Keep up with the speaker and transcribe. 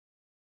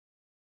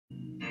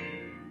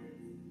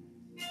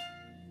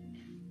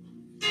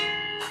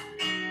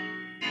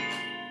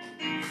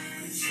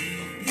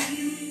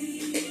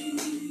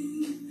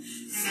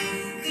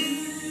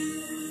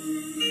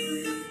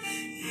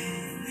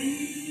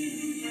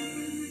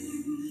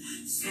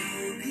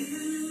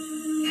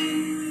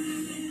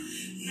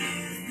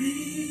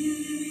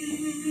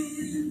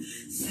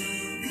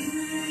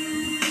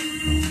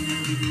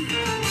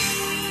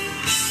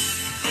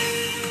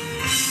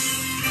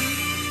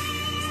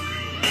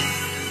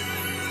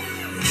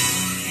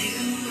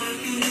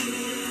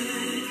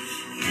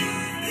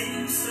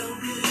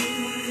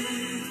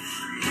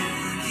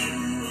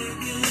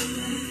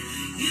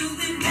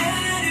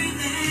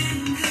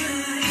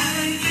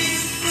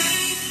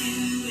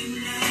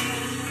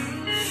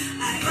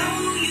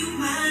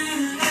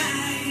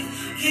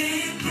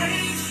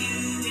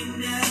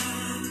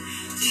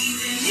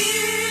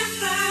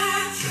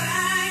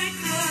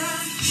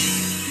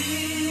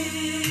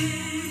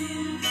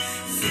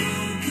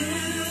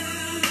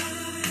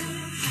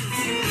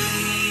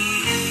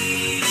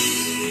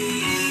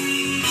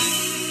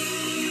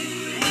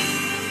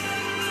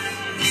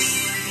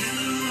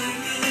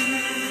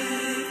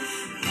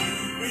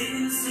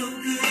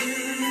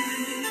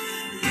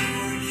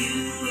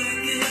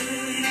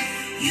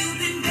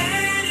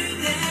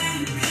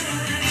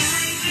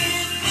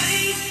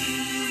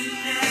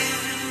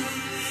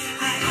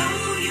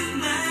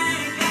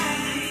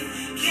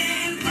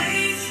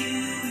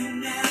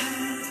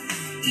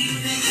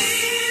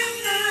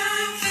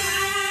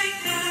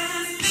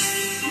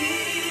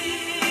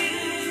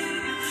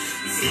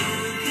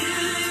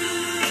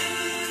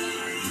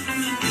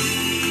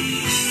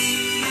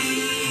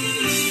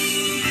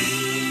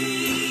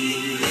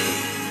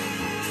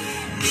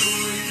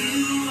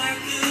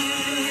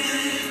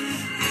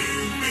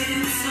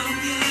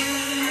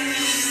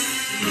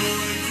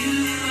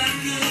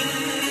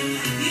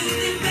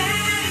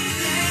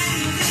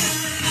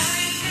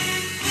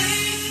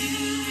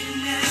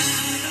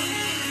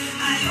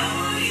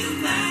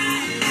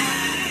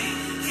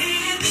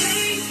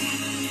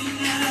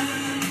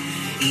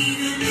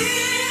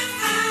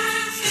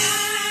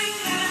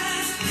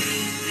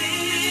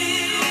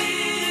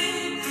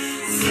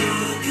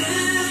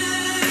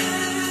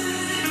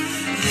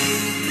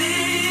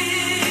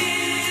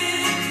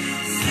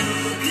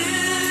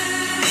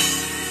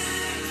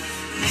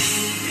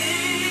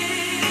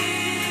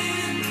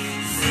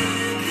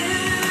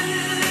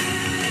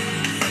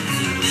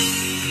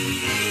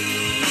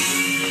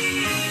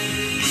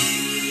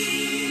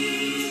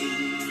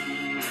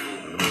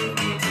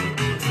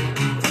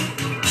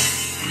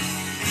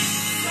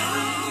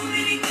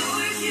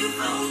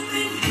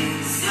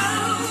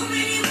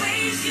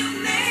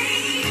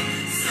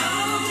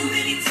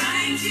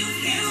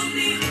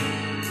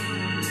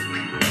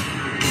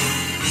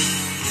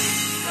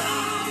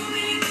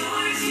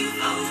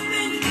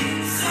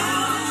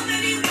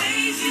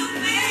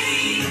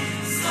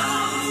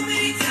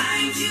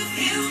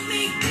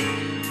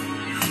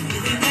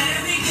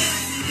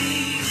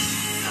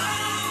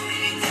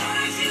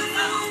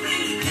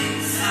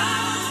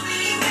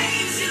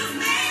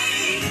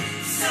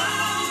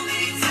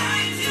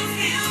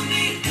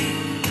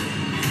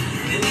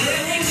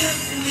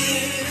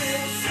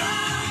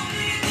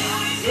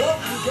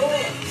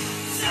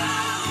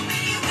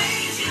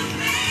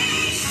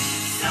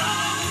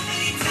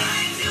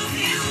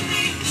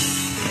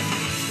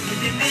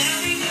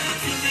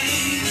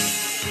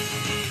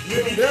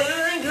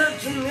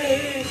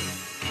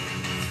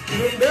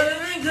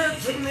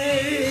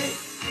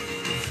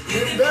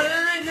You've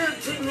been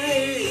good to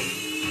me.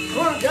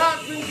 When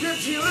God's been good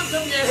to you, lift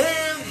up your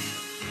hands.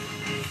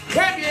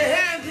 Clap your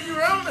hands in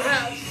your own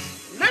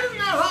house. Let him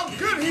know how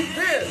good he's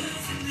been.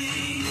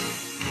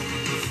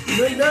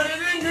 You've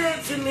been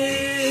good to me.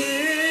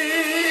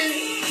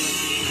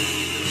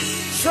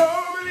 So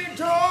many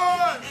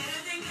doors.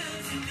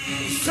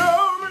 So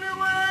many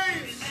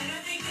ways.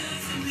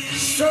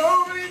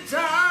 So many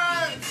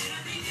times.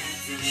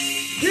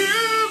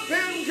 You've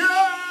been good.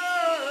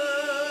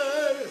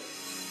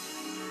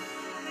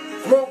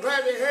 Come on,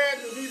 clap your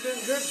hands if he's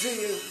been good to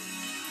you.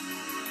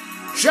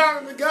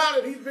 Shout to God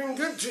if he's been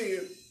good to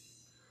you.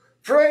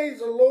 Praise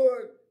the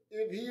Lord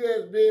if he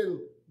has been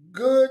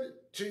good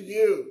to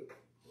you.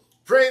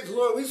 Praise the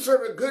Lord. We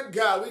serve a good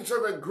God. We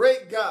serve a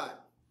great God.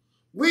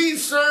 We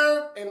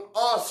serve an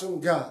awesome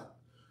God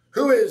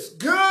who is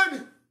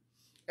good,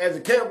 as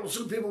the Campbell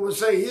Soup people would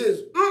say, he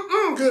is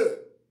good.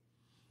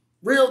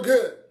 Real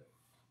good.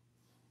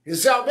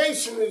 His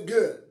salvation is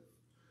good.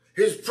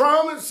 His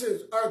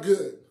promises are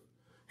good.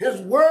 His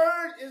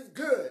word is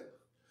good.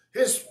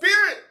 His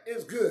spirit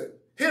is good.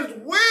 His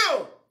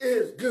will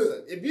is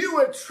good. If you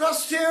would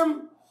trust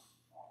him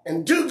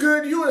and do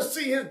good, you will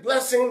see his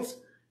blessings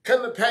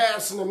come to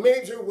pass in a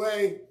major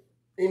way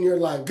in your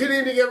life. Good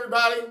evening,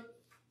 everybody.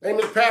 My name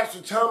is Pastor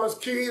Thomas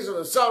Keys of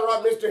the Solid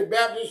Rock Missionary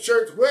Baptist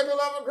Church, where the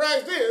love of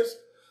Christ is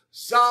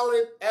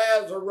solid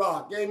as a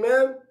rock.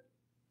 Amen.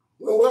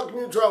 We'll welcome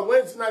you to our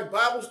Wednesday night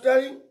Bible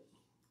study.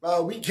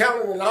 We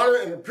count it an honor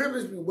and a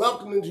privilege to be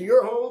welcomed into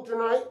your home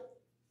tonight.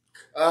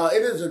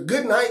 It is a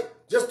good night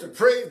just to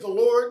praise the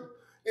Lord.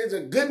 It's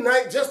a good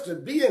night just to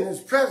be in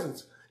his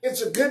presence.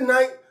 It's a good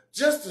night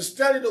just to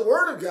study the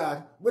word of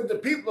God with the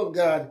people of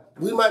God.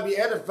 We might be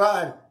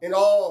edified in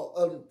all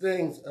of the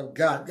things of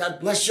God. God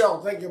bless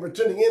y'all. Thank you for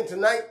tuning in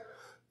tonight.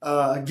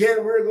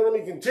 Again, we're going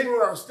to be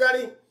continuing our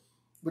study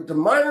with the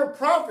minor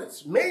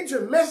prophets,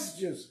 major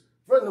messages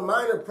from the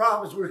minor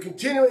prophets. We're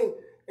continuing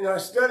in our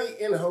study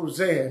in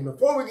Hosea. And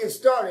before we get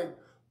started,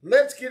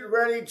 let's get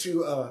ready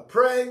to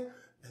pray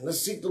and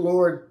let's seek the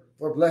Lord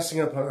for a blessing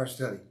upon our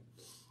study.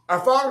 Our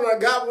Father and our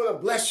God, we want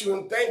to bless you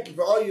and thank you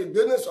for all your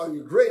goodness, all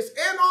your grace,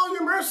 and all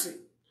your mercy.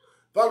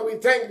 Father, we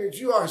thank you that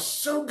you are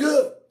so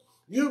good.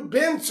 You've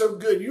been so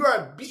good. You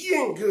are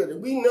being good,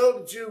 and we know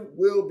that you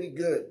will be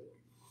good.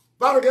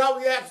 Father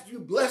God, we ask that you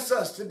bless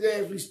us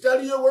today as we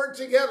study your word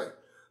together.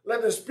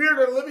 Let the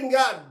Spirit of the living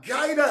God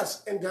guide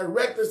us and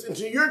direct us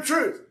into your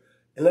truth,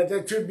 and let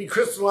that truth be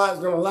crystallized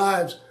in our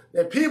lives,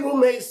 that people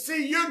may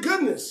see your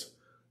goodness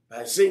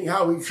by seeing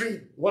how we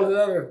treat one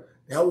another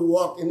and how we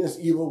walk in this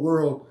evil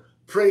world,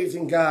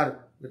 praising God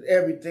with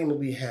everything that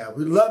we have.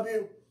 We love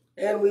you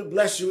and we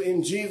bless you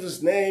in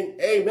Jesus' name.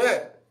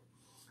 Amen.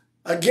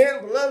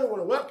 Again, beloved, I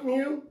want to welcome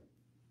you.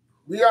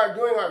 We are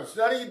doing our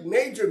study,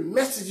 major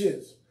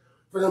messages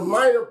for the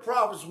minor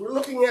prophets. We're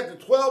looking at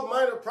the 12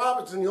 minor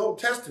prophets in the Old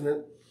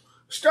Testament,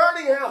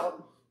 starting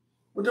out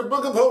with the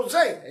book of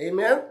Hosea.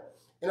 Amen.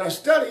 In our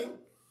study,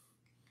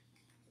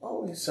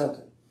 always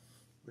something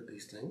with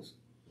these things.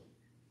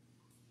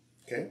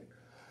 Okay.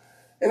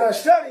 In our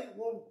study,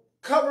 we'll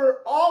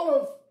cover all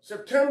of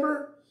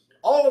September,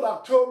 all of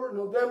October,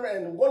 November,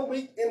 and 1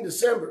 week in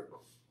December.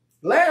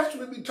 Last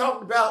week we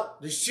talked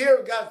about the share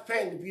of God's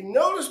pain. If you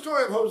know the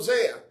story of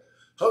Hosea,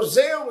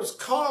 Hosea was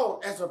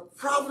called as a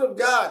prophet of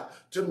God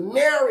to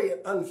marry an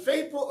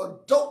unfaithful,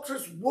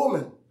 adulterous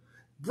woman,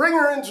 bring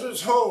her into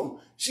his home.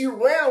 She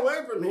ran away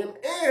from him,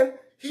 and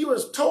he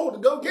was told to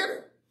go get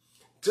her,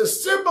 to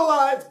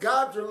symbolize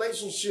God's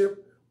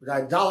relationship with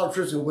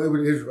idolatrous and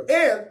wayward Israel.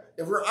 And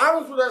if we're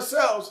honest with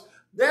ourselves,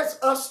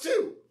 that's us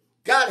too.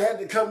 God had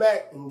to come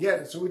back and get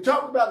it. So we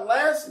talked about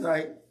last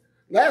week,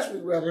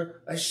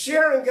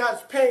 sharing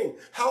God's pain,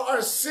 how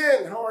our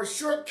sin, how our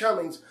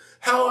shortcomings,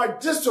 how our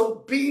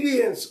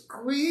disobedience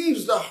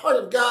grieves the heart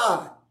of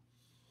God.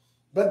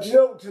 But you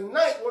know,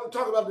 tonight we want to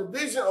talk about the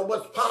vision of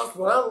what's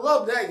possible. And I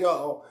love that,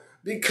 y'all,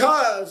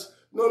 because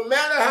no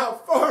matter how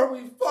far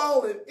we've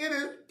fallen, it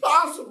is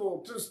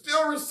possible to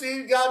still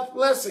receive God's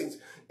blessings.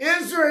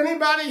 Is there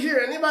anybody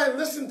here, anybody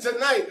listening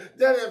tonight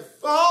that have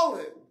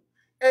fallen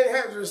and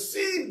has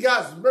received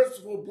God's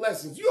merciful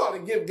blessings? You ought to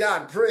give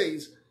God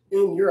praise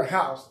in your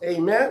house.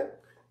 Amen,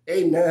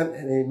 amen,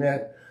 and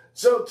amen.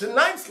 So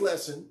tonight's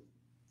lesson,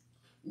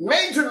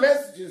 major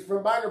messages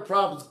from minor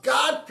prophets,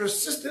 God's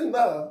persistent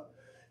love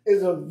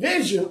is a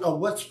vision of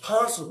what's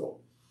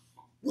possible.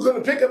 We're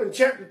going to pick up in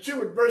chapter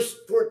 2 at verse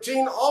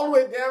 14 all the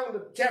way down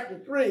to chapter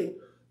 3,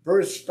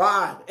 verse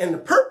 5. And the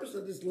purpose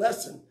of this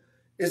lesson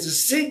is to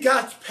see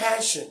God's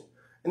passion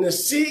and to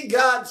see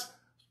God's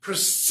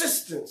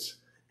persistence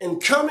in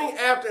coming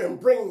after and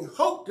bringing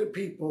hope to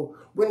people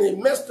when they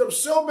messed up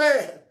so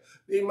bad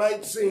they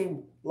might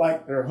seem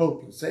like they're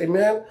hopeless.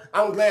 Amen?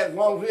 I'm glad as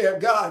long as we have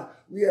God,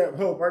 we have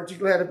hope. Aren't you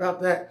glad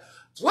about that?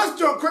 So let's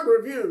do a quick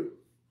review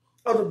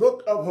of the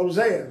book of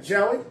Hosea,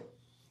 shall we?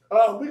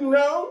 We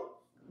know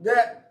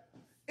that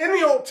in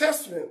the Old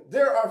Testament,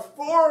 there are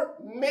 4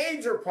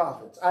 major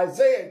prophets: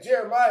 Isaiah,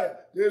 Jeremiah.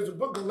 There's the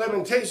book of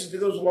Lamentations that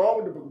goes along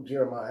with the book of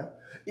Jeremiah,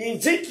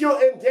 Ezekiel,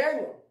 and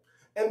Daniel.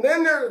 And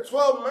then there are the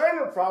 12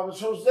 minor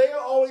prophets, Hosea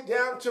all the way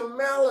down to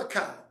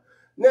Malachi.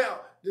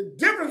 Now, the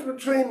difference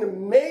between the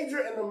major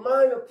and the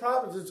minor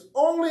prophets is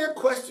only a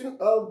question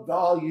of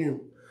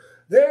volume.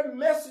 Their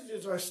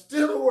messages are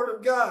still the word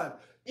of God.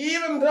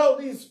 Even though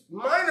these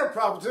minor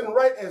prophets didn't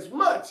write as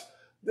much,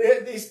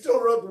 they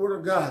still wrote the word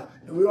of God.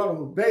 And we ought to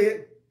obey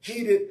it,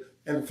 heed it,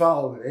 and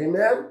follow it.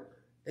 Amen?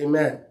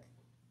 Amen.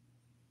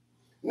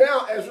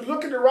 Now, as we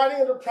look at the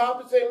writing of the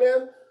prophets,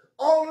 amen,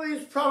 all of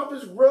these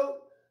prophets wrote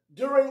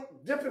during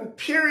different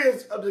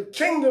periods of the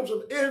kingdoms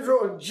of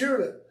Israel and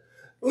Judah.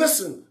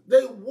 Listen,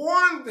 they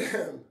warned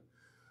them,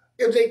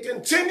 if they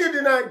continued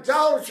in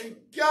idolatry,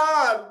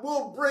 God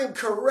will bring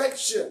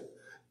correction.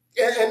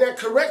 And that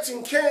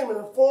correction came in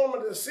the form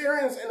of the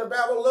Assyrians and the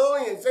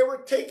Babylonians. They were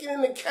taken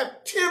into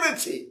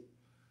captivity,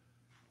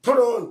 put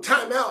on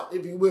timeout,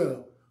 if you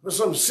will, for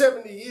some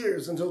 70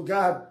 years until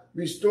God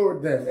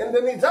restored them. And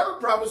then these other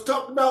prophets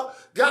talked about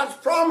God's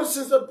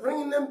promises of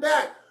bringing them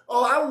back.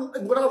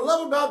 What I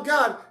love about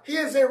God, he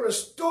is a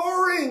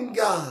restoring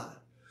God.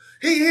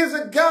 He is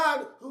a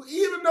God who,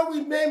 even though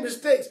we've made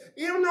mistakes,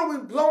 even though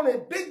we've blown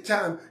it big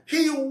time,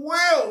 he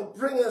will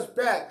bring us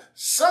back.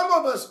 Some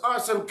of us are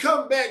some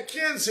comeback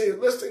kids here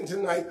listening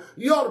tonight.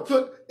 You ought to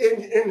put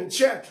in the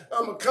chat,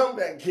 I'm a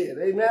comeback kid.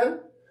 Amen?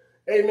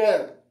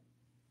 Amen.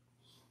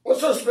 Well,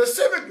 so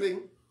specifically,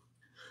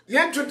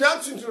 the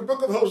introduction to the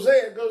book of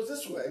Hosea goes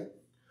this way.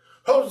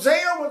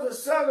 Hosea was the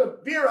son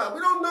of Beeri.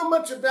 We don't know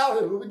much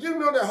about him, but we do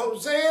know that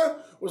Hosea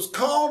was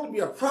called to be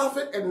a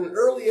prophet at an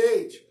early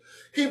age.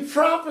 He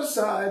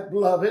prophesied,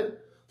 beloved,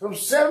 from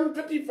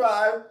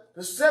 755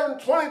 to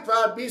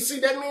 725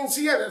 BC. That means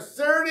he had a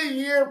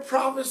 30-year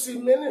prophecy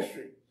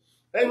ministry.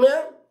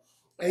 Amen?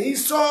 And he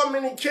saw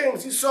many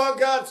kings. He saw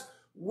God's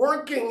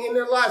working in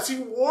their lives. He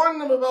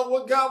warned them about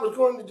what God was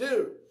going to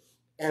do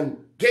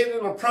and gave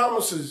them the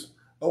promises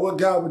of what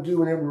God would do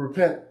when they would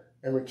repent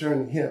and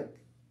return to him.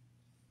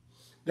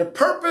 The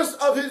purpose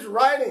of his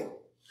writing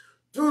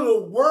through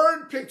the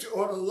word picture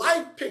or the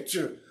life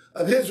picture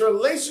of his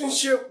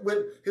relationship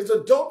with his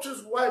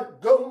adulterous wife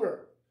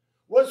Gomer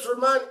was to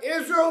remind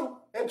Israel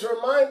and to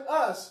remind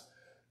us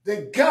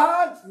that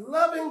God's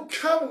loving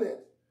covenant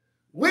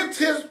with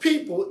his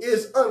people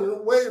is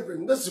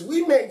unwavering. Listen,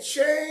 we may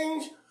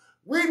change,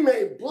 we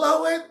may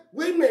blow it,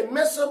 we may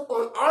mess up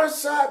on our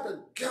side,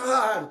 but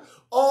God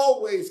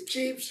always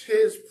keeps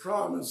his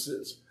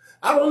promises.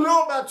 I don't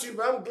know about you,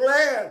 but I'm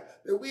glad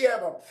that we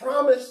have a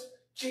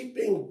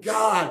promise-keeping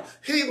God.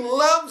 He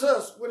loves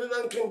us with an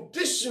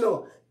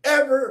unconditional,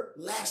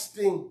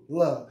 everlasting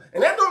love.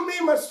 And that don't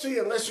mean much to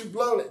you unless you've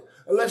blown it,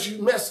 unless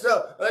you messed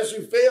up, unless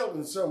you failed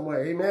in some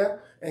way, amen?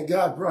 And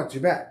God brought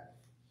you back.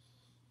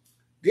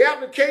 The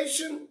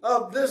application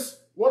of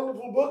this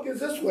wonderful book is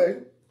this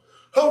way.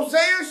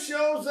 Hosea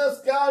shows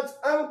us God's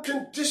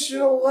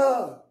unconditional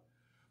love,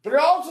 but it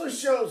also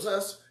shows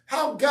us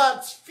how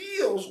God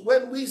feels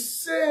when we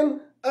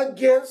sin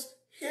against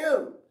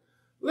him.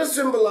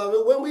 Listen,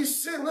 beloved, when we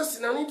sin,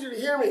 listen, I need you to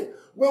hear me.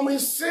 When we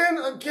sin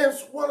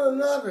against one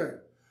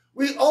another,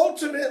 we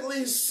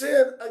ultimately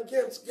sin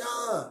against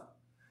God.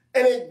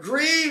 And it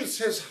grieves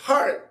his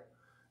heart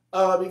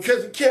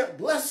because he can't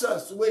bless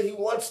us the way he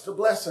wants to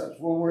bless us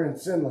when we're in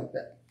sin like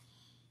that.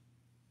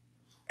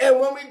 And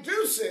when we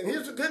do sin,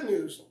 here's the good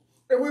news,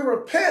 and we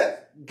repent,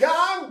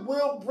 God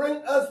will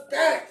bring us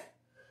back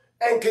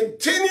and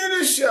continue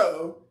to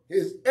show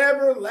his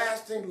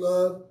everlasting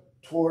love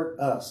toward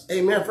us.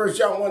 Amen. 1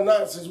 John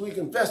 1:9 says we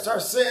confess our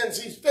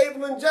sins. He's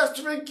faithful and just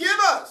to forgive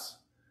us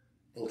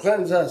and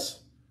cleanse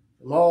us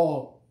from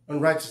all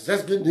unrighteousness.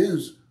 That's good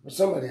news for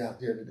somebody out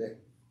there today.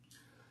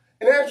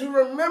 And as we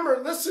remember,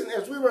 listen,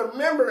 as we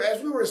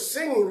were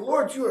singing,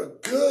 Lord, you are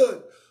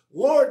good.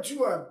 Lord,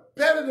 you are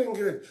better than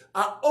good.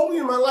 I owe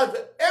you my life.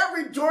 At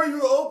every door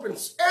you opened,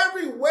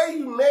 every way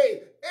you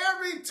made,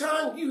 every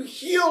time you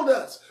healed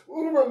us,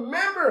 we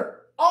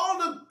remember all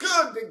the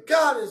good that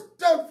God has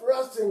done for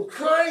us in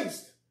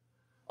Christ.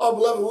 Oh,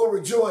 beloved, we'll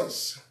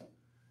rejoice.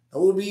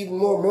 And we'll be even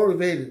more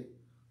motivated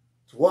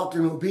to walk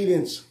in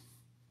obedience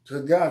to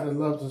a God that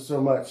loves us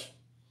so much.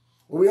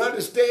 When we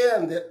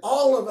understand that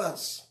all of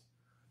us,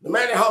 no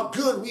matter how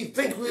good we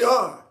think we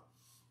are,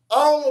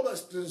 all of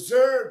us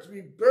deserve to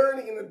be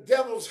burning in the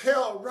devil's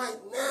hell right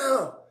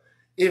now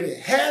if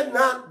it had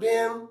not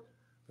been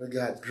for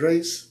God's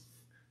grace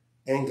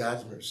and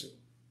God's mercy.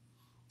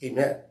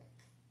 Amen.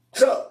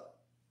 So,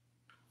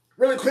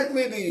 really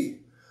quickly,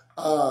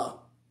 the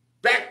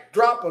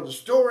backdrop of the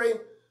story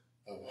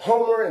of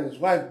Homer and his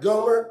wife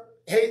Gomer.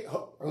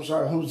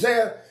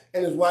 Hosea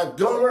and his wife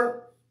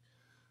Gomer.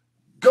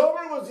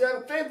 Gomer was the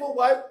unfaithful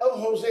wife of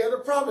Hosea the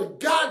prophet.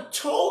 God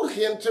told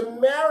him to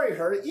marry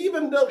her,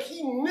 even though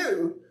he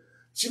knew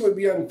she would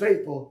be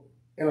unfaithful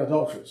and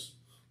adulterous.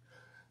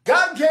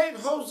 God gave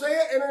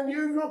Hosea an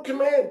unusual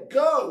command.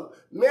 Go,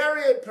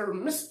 marry a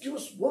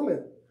promiscuous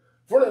woman.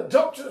 For an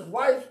adulterous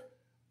wife,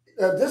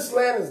 this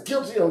land is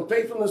guilty of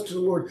unfaithfulness to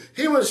the Lord.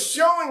 He was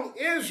showing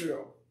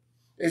Israel,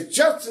 it's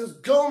just as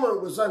Gomer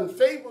was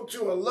unfaithful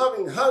to a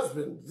loving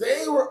husband,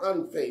 they were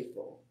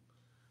unfaithful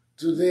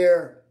to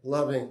their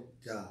loving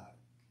God.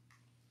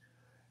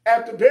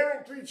 After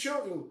bearing 3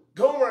 children,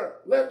 Gomer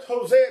left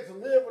Hosea to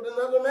live with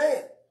another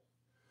man.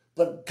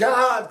 But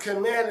God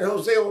commanded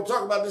Hosea, we'll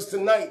talk about this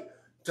tonight,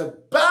 to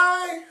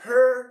buy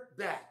her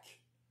back.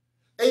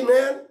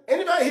 Amen.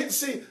 Anybody here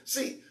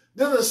see,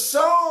 there's a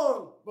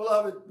song,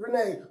 beloved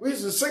Renee, we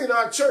used to sing in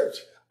our church.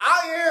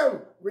 I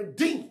am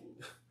redeemed,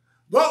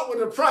 bought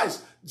with a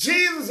price.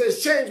 Jesus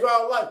has changed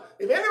my life.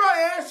 If anybody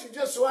asks you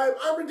just so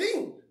I'm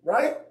redeemed,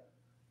 right?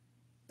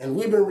 And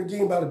we've been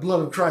redeemed by the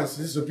blood of Christ.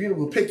 This is a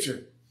beautiful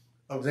picture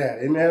of that.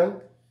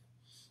 Amen.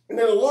 And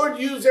then the Lord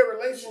used their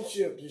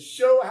relationship to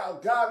show how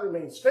God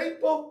remains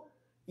faithful,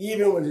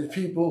 even when his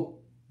people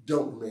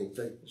don't remain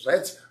faithful. So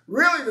that's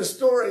really the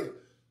story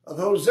of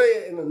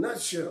Hosea in a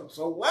nutshell.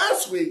 So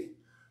last week,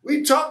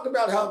 we talked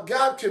about how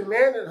God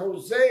commanded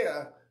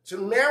Hosea to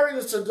marry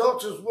this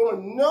adulterous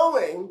woman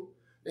knowing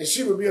that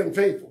she would be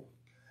unfaithful,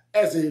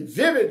 as a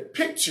vivid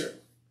picture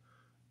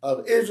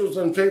of Israel's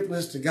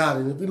unfaithfulness to God.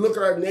 And if we look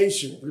at our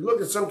nation, if we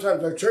look at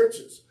sometimes our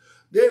churches,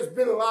 there's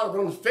been a lot of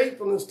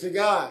unfaithfulness to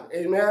God.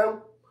 Amen.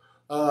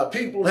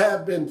 People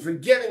have been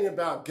forgetting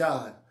about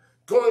God,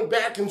 going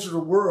back into the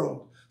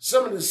world.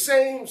 Some of the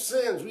same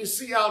sins we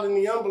see out in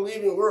the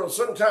unbelieving world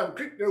sometimes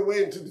creep their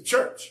way into the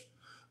church.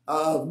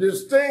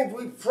 There's things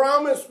we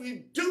promise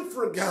we do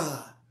for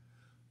God,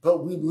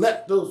 but we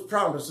let those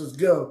promises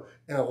go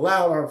and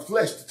allow our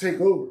flesh to take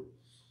over.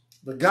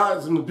 But God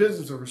is in the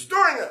business of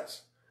restoring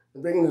us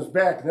and bringing us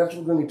back, and that's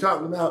what we're going to be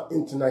talking about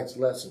in tonight's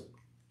lesson.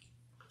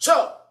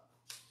 So,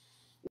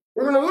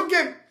 we're going to look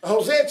at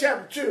Hosea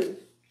chapter 2,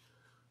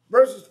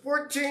 verses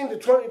 14 to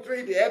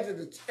 23, the end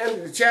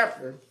of the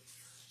chapter.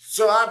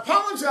 So I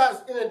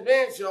apologize in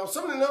advance, y'all.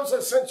 Some of the notes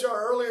I sent y'all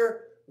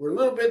earlier were a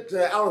little bit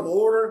out of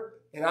order,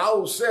 and I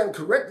will send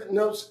corrected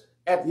notes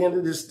at the end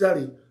of this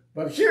study.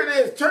 But here it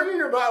is. Turn in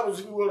your Bibles,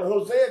 if you will, to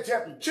Hosea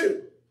chapter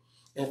 2,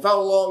 and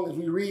follow along as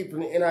we read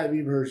from the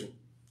NIV version.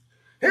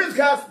 Here's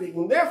God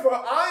speaking. Therefore,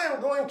 I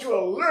am going to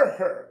allure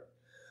her.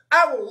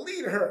 I will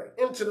lead her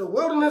into the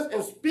wilderness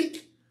and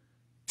speak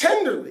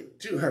tenderly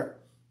to her.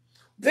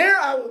 There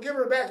I will give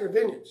her back her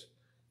vineyards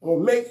and will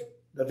make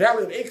the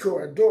valley of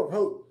Achor a door of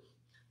hope.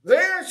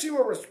 There she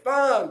will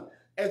respond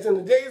as in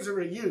the days of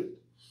her youth,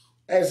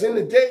 as in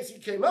the days she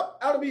came up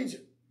out of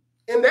Egypt.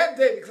 In that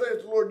day,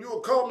 declares the Lord, you will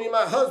call me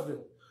my husband.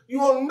 You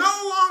will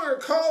no longer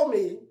call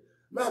me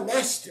my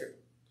master.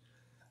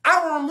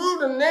 I will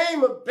remove the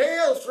name of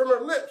Baals from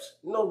her lips.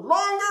 No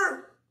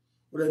longer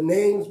will their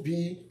names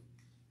be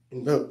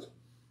invoked.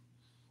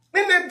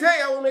 In that day,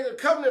 I will make a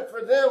covenant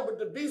for them with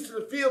the beasts of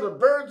the field, the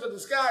birds of the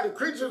sky, the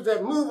creatures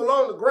that move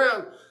along the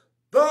ground,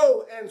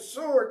 bow and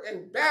sword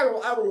and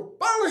battle. I will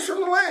abolish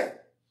from the land,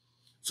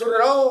 so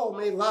that all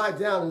may lie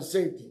down in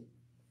safety.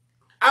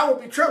 I will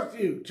betroth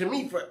you to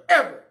me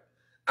forever.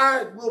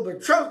 I will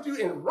betroth you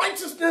in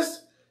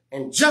righteousness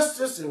and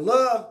justice and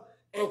love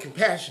and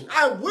compassion.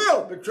 I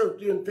will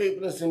betroth you in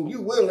faithfulness, and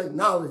you will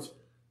acknowledge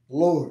the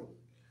Lord.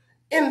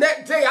 In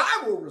that day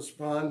I will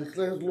respond,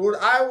 declares the Lord.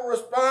 I will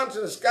respond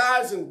to the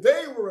skies, and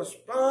they will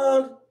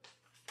respond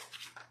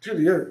to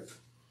the earth.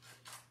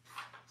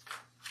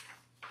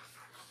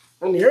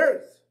 And the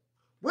earth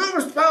will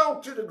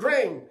respond to the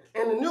grain,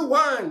 and the new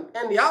wine,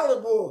 and the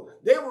olive oil.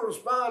 They will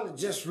respond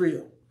to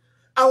Jezreel.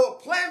 I will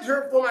plant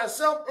her for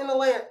myself in the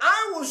land.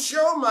 I will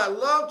show my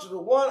love to the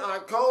one I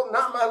call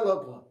not my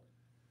loved one.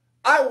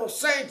 I will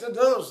say to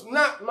those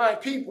not my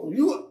people,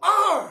 you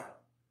are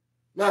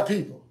my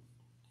people.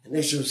 And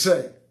they shall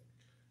say,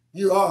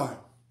 you are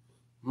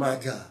my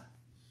God.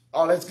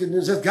 Oh, that's good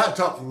news. That's God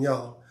talking,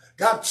 y'all.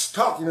 God's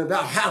talking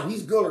about how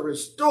he's going to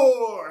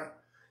restore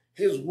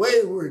his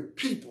wayward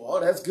people. Oh,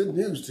 that's good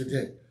news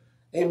today.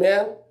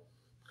 Amen.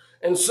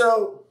 And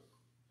so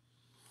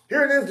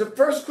here it is. The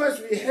first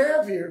question we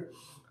have here,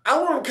 I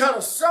want to kind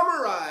of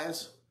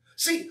summarize.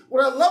 See,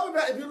 what I love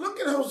about it, if you look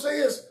at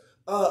Hosea's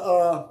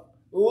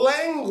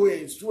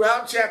language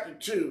throughout chapter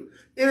 2,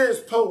 it is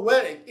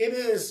poetic. It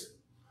is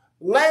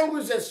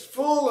language that's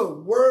full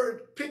of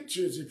word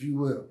pictures, if you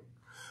will.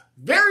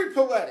 Very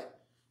poetic.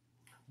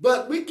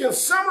 But we can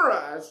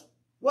summarize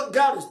what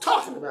God is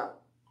talking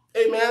about.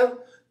 Amen.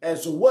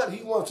 As to what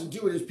he wants to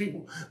do with his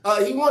people.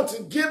 He wants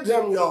to give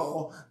them,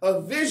 y'all,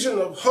 a vision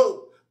of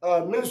hope.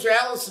 Minister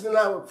Allison and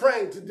I were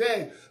praying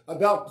today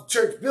about the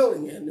church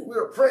building. And we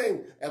were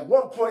praying at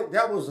one point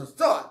that was a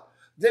thought.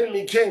 Then it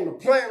became a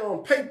plan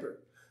on paper.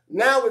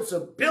 Now it's a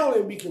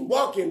building we can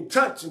walk in,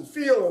 touch, and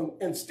feel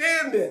and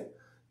stand in.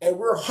 And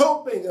we're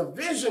hoping a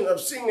vision of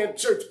seeing that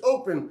church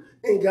open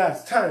in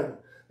God's timing.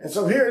 And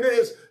so here it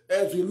is.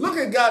 As we look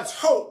at God's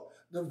hope,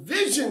 the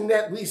vision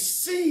that we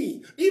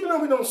see, even though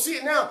we don't see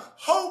it now,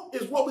 hope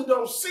is what we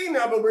don't see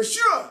now, but we're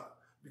sure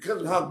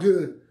because of how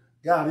good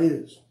God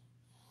is.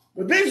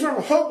 The vision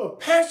of hope of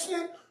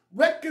passionate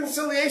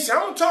reconciliation.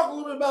 I'm going to talk a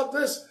little bit about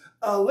this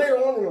later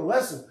on in the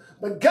lesson.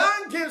 But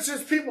God gives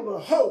his people the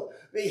hope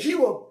that he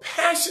will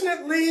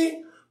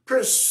passionately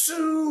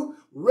pursue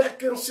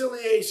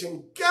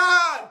reconciliation.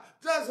 God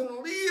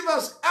doesn't leave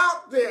us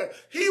out there.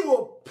 He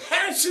will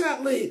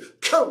passionately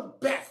come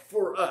back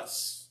for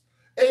us.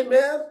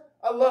 Amen.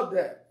 I love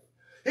that.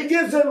 He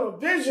gives them a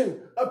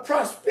vision of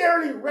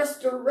prosperity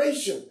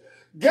restoration.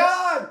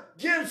 God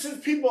gives his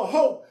people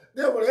hope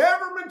that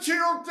whatever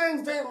material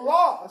things they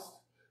lost,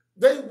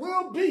 they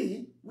will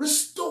be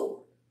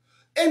restored.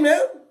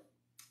 Amen.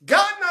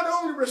 God not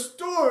only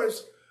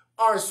restores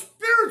our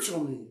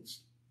spiritual needs,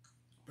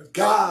 but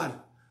God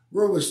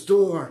will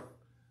restore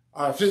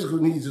our physical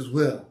needs as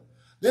well.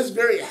 This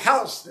very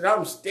house that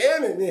I'm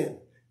standing in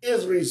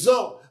is a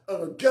result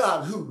of a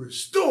God who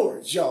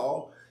restores,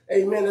 y'all.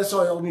 Amen. That's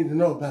all y'all need to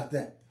know about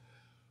that.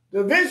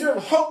 The vision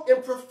of hope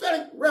and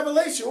prophetic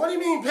revelation. What do you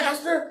mean,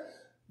 Pastor?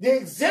 The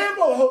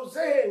example of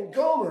Hosea and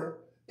Gomer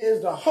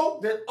is the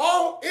hope that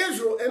all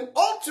Israel and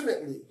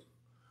ultimately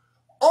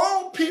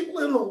all people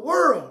in the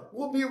world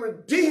will be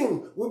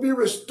redeemed, will be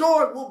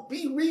restored, will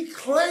be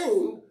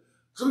reclaimed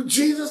through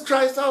Jesus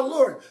Christ our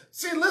Lord.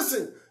 See,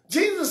 listen,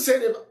 Jesus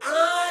said, if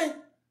I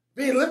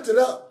be lifted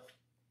up,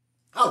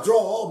 I'll draw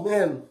all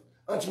men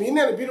unto me. Isn't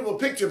that a beautiful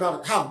picture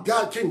about how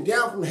God came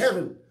down from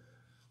heaven,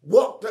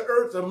 walked the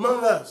earth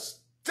among us,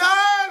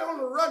 died on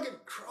a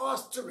rugged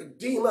cross to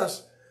redeem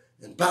us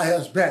and buy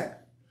us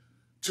back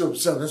to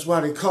himself. That's why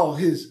they call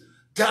his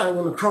dying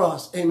on the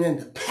cross, amen,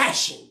 the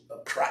passion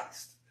of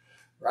Christ,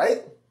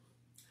 right?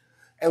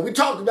 And we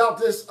talked about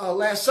this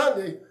last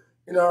Sunday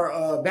in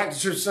our Back to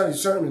Church Sunday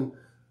sermon,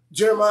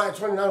 Jeremiah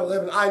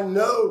 29:11. I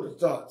know the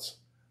thoughts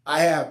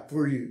I have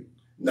for you,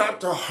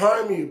 not to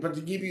harm you, but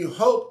to give you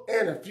hope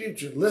and a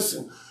future.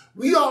 Listen,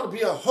 we ought to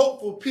be a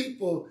hopeful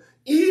people,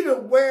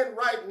 even when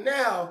right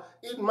now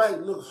it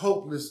might look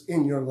hopeless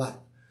in your life.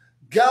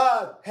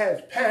 God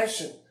has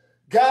passion.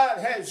 God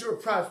has your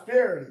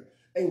prosperity.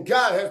 And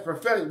God has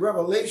prophetic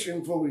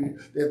revelation for you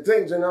that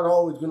things are not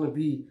always going to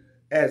be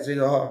as they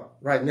are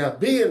right now.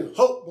 Be in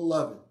hope,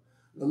 beloved.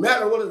 No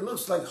matter what it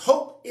looks like,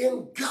 hope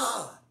in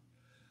God.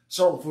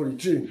 Psalm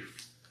 42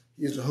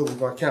 is the hope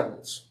of our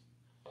countenance.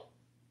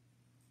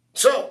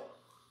 So,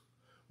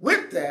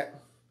 with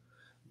that,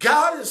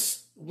 God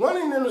is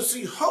wanting them to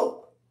see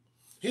hope.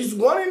 He's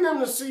wanting them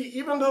to see,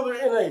 even though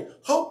they're in a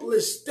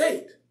hopeless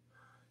state,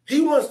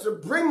 he wants to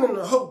bring them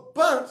to hope.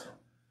 But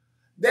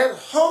that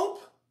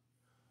hope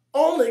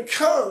only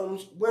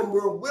comes when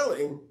we're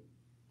willing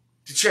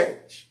to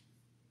change.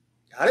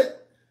 Got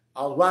it?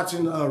 I was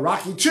watching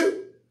Rocky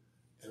 2.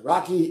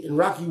 And in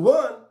Rocky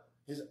 1,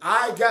 his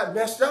eye got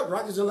messed up.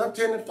 Rocky's a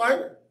left-handed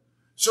fighter.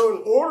 So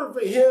in order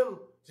for him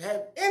to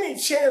have any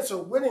chance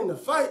of winning the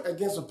fight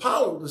against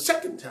Apollo the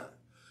second time,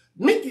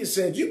 Mickey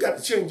said, you got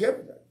to change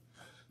everything.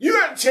 You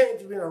got to change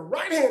from being a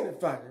right-handed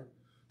fighter,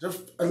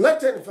 a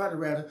left-handed fighter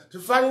rather, to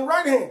fighting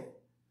right-handed.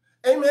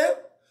 Amen?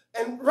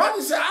 And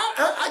Rocky said,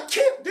 I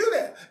can't do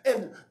that.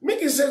 And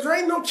Mickey says, there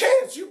ain't no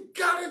chance. You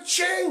got to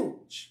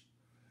change.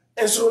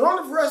 And so in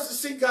order for us to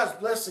see God's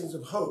blessings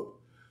of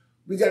hope,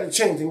 we got to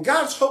change. And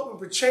God's hoping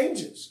for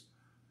changes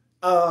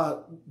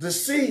to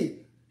see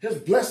his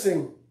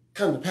blessing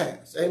come to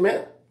pass.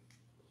 Amen?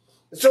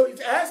 And so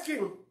he's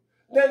asking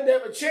them to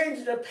have a change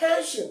in their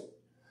passion.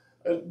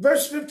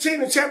 Verse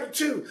 15 in chapter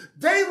 2,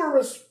 they will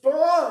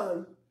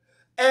respond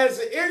as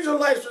the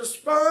Israelites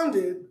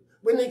responded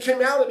when they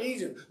came out of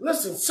Egypt.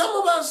 Listen, some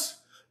of us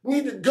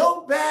need to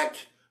go back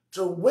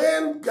to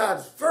when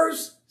God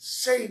first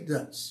saved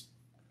us.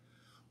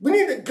 We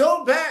need to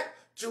go back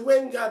to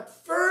when God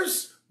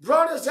first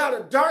brought us out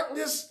of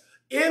darkness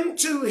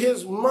into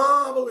his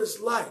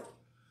marvelous light.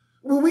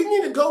 We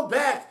need to go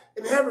back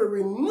and have a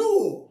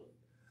renewal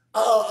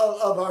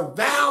of our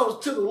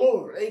vows to the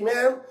Lord,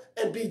 amen,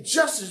 and be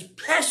just as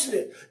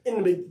passionate in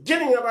the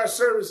beginning of our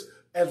service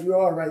as we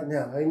are right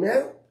now,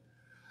 amen.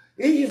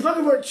 He's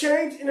looking for a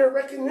change in their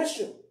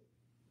recognition.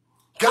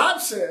 God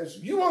says,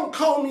 you won't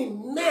call me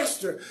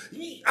master.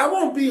 I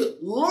won't be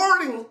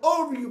lording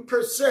over you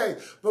per se,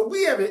 but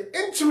we have an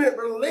intimate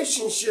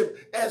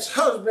relationship as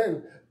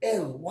husband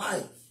and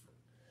wife.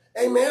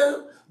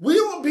 Amen.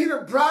 We will be the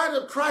bride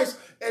of Christ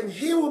and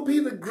he will be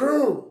the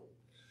groom.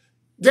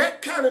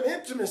 That kind of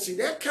intimacy,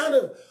 that kind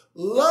of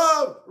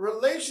love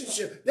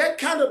relationship, that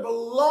kind of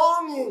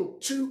belonging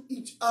to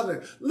each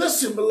other.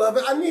 Listen,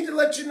 beloved, I need to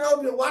let you know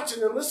if you're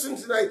watching and listening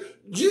today,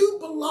 you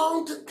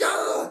belong to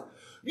God.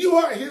 You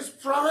are his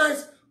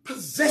prized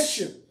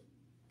possession.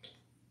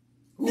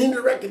 You need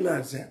to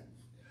recognize that.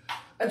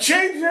 A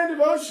change in their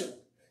devotion.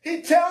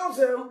 He tells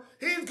them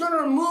he's going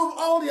to remove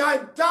all the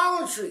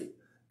idolatry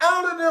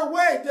out of their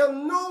way. They'll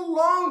no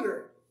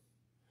longer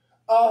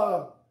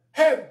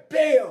have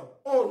Baal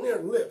on their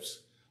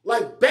lips,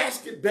 like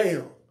basket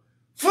Baal,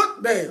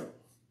 foot Baal,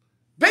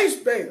 base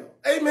Baal,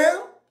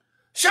 amen,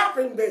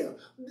 shopping Baal.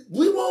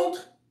 We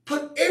won't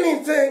put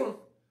anything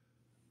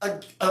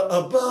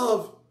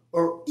above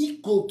or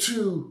equal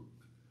to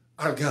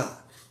our God.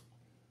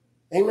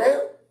 Amen?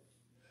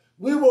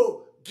 We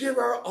will give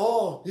our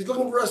all. He's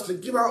looking for us to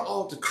give our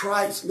all to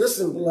Christ.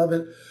 Listen,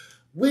 beloved,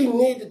 we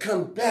need to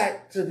come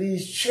back to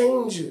these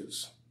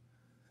changes,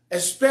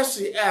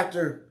 especially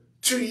after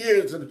 2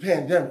 years of the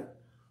pandemic.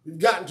 We've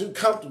gotten too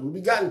comfortable.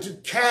 We've gotten too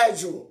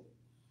casual.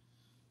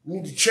 We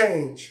need to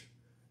change,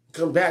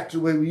 come back to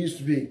the way we used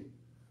to be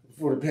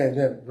before the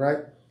pandemic,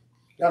 right?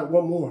 Got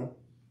one more.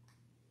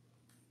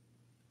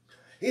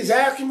 He's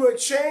asking for a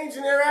change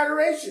in their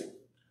adoration.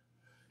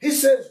 He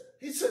says,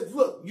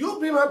 look,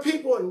 you'll be my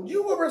people and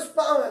you will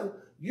respond,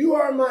 you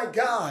are my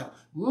God,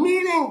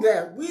 meaning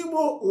that we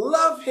will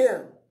love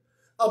him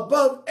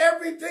above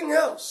everything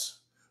else.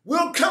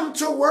 We'll come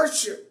to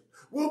worship.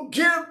 We'll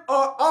give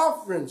our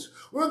offerings.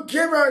 We'll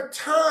give our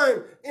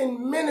time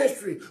in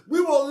ministry. We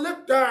will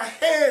lift our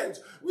hands.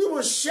 We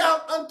will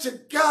shout unto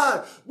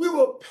God. We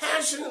will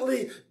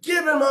passionately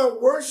give him our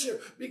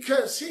worship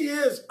because he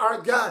is our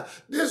God.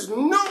 There's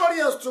nobody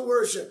else to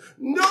worship.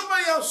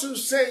 Nobody else who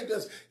saved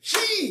us.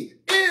 He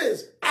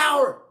is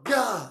our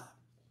God.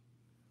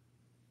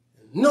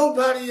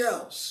 Nobody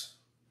else.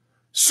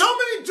 So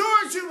many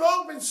doors you've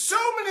opened. So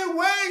many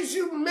ways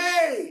you've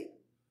made.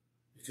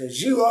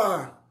 Because you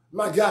are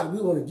my God, we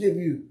want to give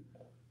you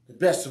the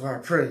best of our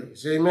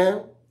praise.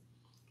 Amen?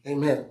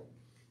 Amen.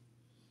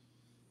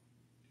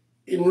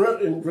 In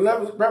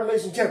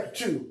Revelation chapter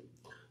 2,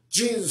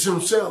 Jesus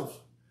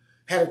himself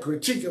had a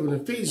critique of an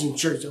Ephesian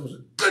church that was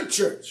a good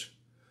church,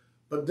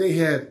 but they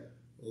had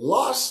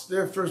lost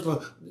their first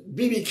love.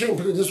 B.B. King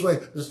put it this way,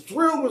 the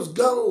thrill was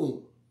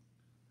gone.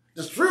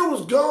 The thrill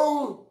was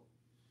gone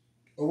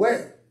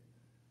away.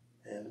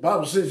 And the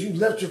Bible says you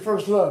left your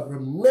first love.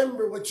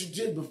 Remember what you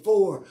did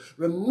before.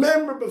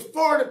 Remember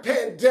before the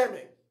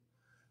pandemic.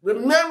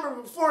 Remember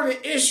before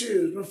the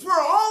issues, before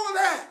all of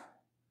that,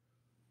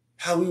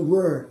 how we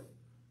were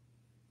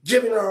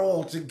giving our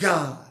all to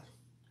God.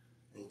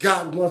 And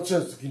God wants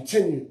us to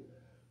continue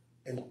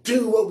and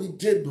do what we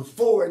did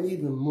before and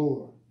even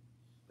more.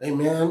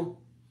 Amen.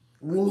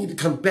 We need to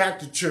come back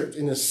to church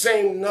in the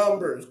same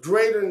numbers,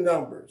 greater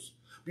numbers.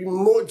 Be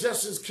more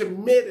just as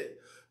committed.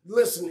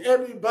 Listen,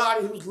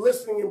 everybody who's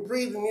listening and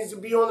breathing needs to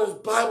be on this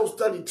Bible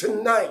study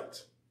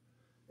tonight.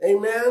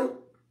 Amen?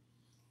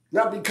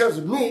 Not because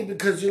of me,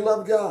 because you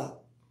love God.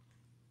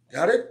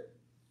 Got it?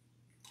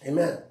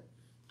 Amen.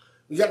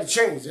 We got to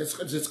change.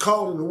 It's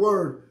called in the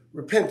word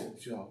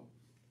repentance, y'all.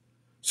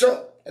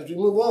 So, as we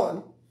move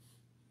on,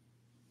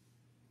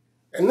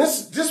 and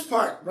this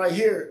part right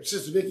here,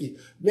 Sister Vicky,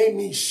 made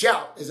me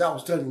shout as I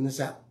was studying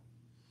this out.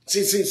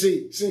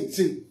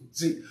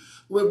 See.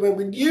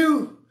 When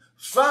you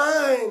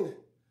find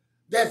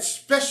that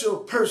special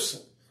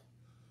person,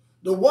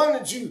 the one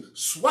that you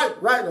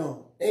swipe right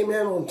on,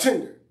 amen, on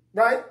Tinder,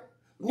 right?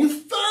 When you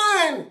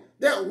find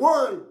that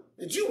one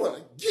that you want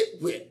to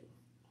get with,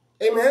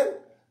 amen,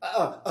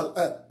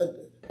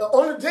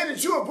 on the day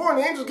that you were born,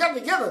 the angels got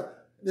together,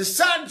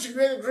 decided to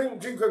create a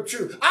dream come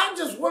true. I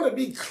just want to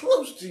be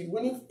close to you.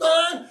 When you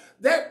find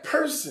that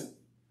person,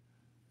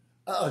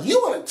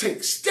 you want to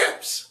take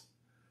steps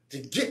to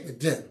get with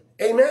them,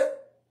 amen?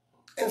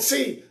 And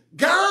see,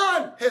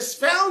 God has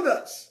found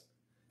us,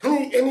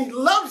 and he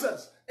loves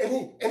us,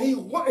 and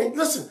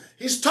listen,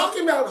 he's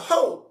talking about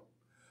hope,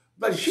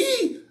 but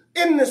he,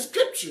 in the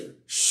scripture,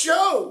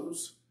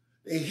 shows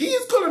that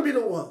he's going to be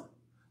the one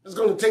that's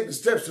going to take the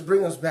steps to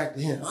bring us back to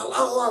him.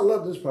 I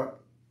love this part.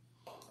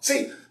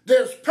 See,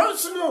 there's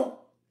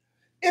personal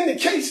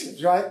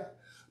indications, right?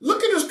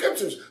 Look at the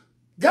scriptures.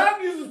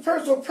 God uses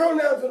personal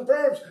pronouns and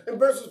verbs in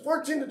verses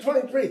 14 to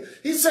 23.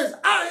 He says,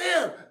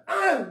 I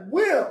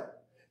will.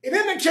 It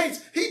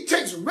indicates he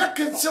takes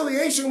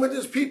reconciliation with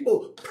his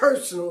people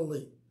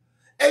personally.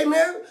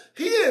 Amen?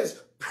 He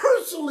is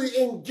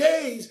personally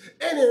engaged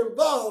and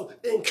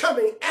involved in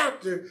coming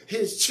after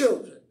his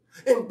children,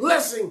 in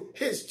blessing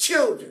his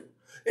children,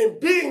 in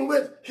being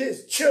with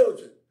his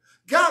children.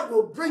 God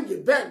will bring you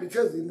back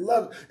because he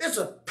loves you. It's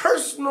a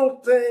personal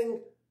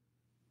thing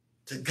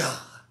to God.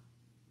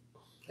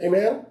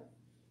 Amen?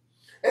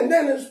 And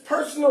then his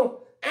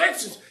personal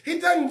actions. He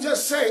doesn't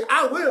just say,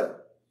 I will.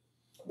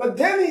 But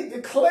then he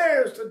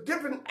declares the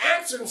different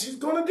actions he's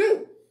going to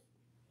do.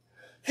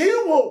 He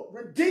will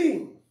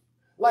redeem,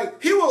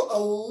 like he will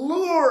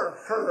allure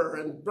her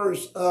in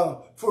verse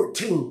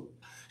 14.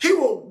 He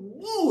will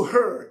woo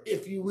her,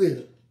 if you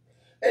will.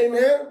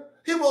 Amen?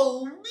 He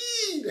will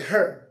lead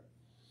her.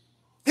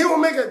 He will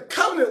make a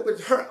covenant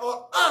with her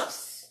or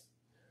us.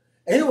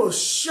 And he will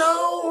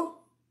show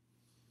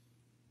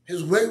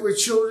his wayward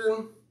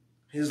children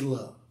his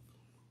love.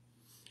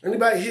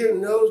 Anybody here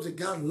knows that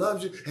God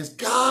loves you? Has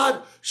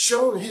God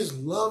shown his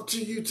love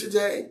to you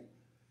today?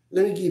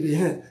 Let me give you a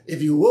hint.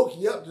 If he woke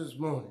you up this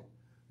morning,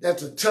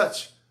 that's a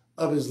touch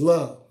of his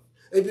love.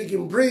 If you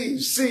can breathe,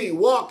 see,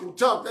 walk, and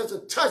talk, that's a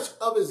touch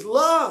of his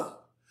love.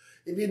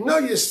 If you know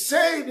you're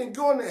saved and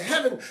going to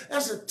heaven,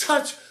 that's a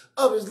touch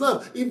of his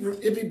love.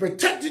 If he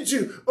protected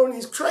you on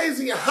these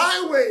crazy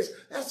highways,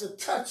 that's a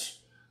touch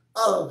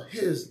of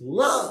his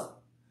love.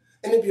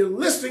 And if you're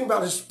listening by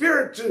the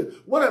Spirit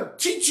to what I'm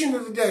teaching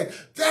you today,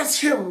 that's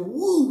him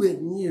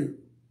wooing you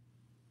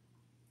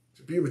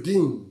to be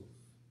redeemed.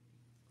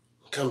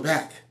 Come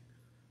back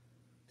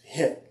to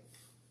him.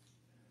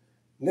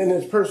 And then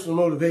there's personal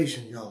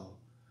motivation, y'all.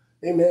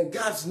 Amen.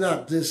 God's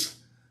not this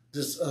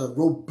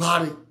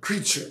robotic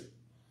creature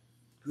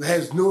who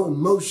has no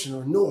emotion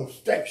or no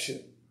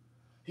affection.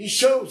 He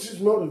shows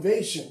his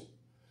motivation.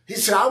 He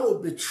said, I will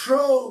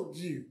betroth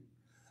you.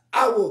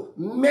 I will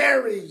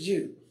marry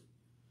you.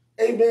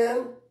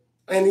 Amen.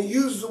 And he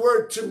used the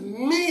word to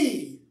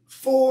me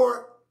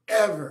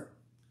forever.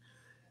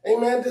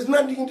 Amen. There's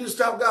nothing you can do to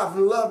stop God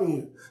from loving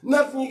you.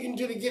 Nothing you can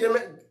do to get him,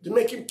 to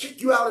make him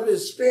kick you out of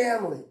his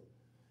family.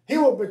 He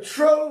will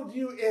betroth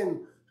you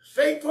in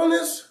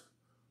faithfulness,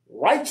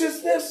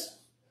 righteousness,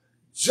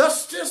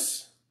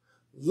 justice,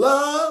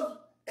 love,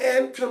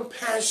 and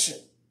compassion.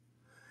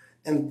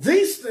 And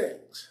these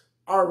things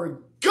are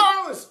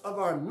regardless of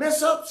our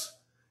mess-ups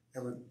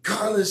and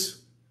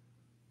regardless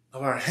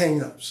of our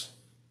hang-ups.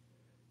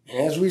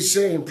 And as we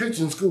say in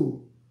preaching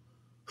school,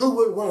 who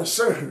would want to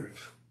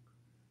serve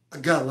a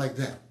God like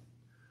that?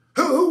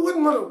 Who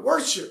wouldn't want to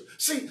worship?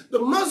 See, the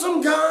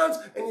Muslim gods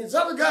and these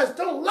other guys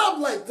don't love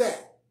like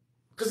that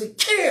because they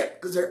can't,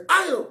 because they're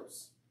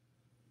idols.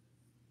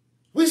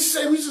 We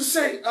should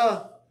say,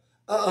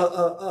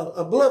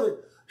 beloved,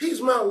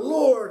 he's my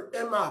Lord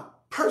and my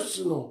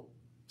personal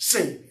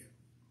Savior.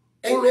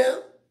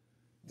 Amen?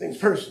 Things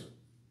personal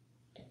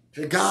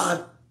to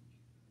God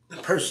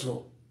and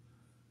personal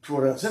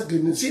toward us. That's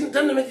good news. See,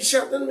 doesn't it make you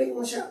shout? Doesn't it make you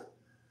want to shout?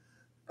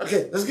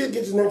 Okay, let's get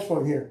to the next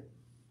point here.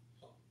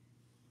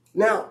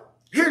 Now,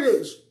 here it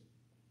is.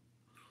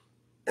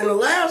 And the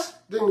last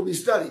thing to be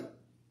studied,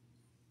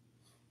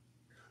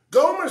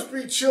 Gomer's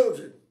 3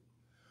 children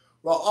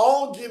were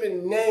all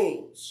given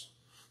names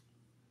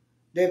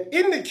that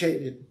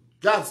indicated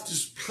God's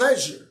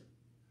displeasure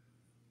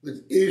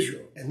with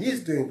Israel. And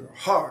these things are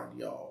hard,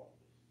 y'all.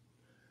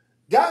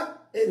 God,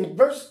 in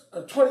verse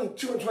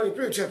 22 and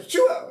 23 of chapter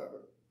 2, however,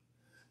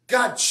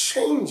 God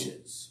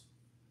changes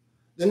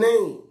the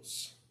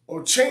names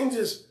or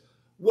changes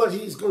what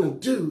he's going to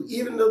do,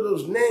 even though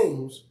those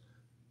names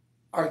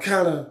are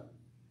kind of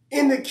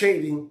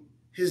indicating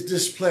his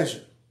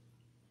displeasure.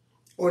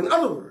 Or in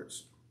other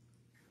words,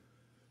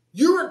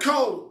 you were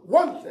called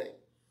one thing,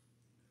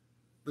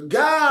 but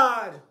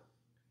God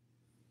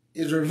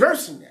is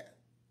reversing that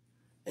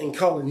and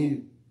calling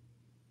you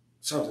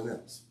something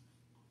else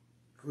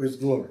for his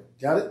glory.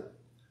 Got it?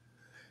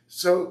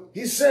 So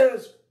he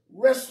says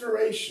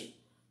restoration.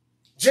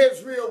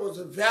 Jezreel was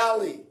a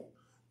valley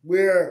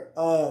where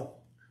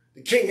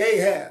the king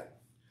Ahab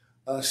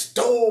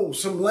stole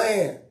some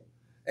land.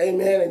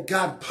 Amen. And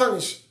God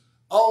punished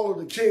all of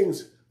the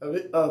kings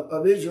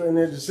of Israel and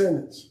their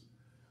descendants.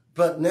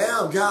 But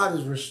now God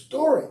is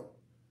restoring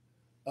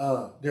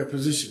their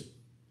position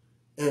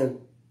and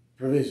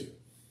provision.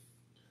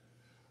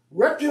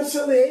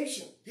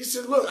 Reconciliation. He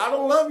said, look, I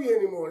don't love you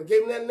anymore. He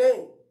gave him that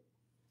name.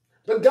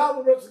 But God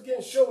will once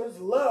again show his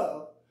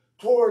love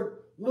toward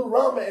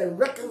Lurama and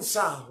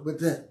reconcile with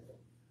them.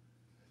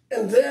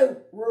 And then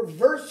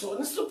reversal.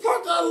 And this is the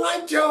part that I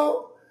like,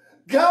 y'all.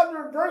 God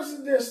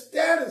reverses their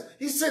status.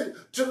 He said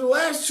to the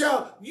last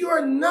child, you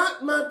are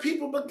not my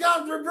people, but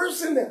God's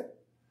reversing that.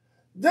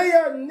 They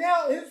are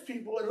now his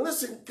people. And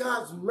listen,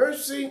 God's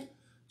mercy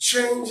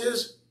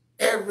changes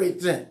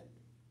everything.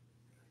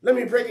 Let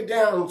me break it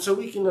down so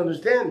we can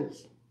understand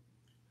this.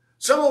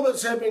 Some of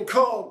us have been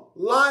called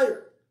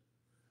liar,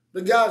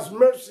 but God's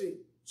mercy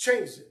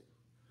changed it.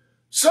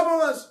 Some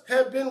of us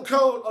have been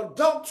called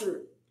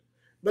adulterer,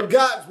 but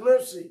God's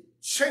mercy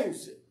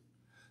changed it.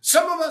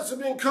 Some of us have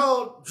been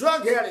called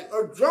drug addict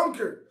or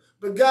drunkard,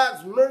 but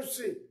God's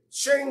mercy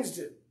changed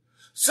it.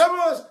 Some of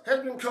us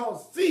have been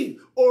called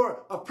thief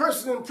or a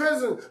person in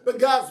prison, but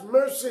God's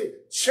mercy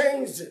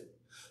changed it.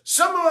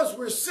 Some of us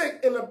were sick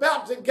and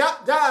about to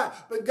die,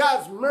 but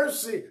God's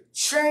mercy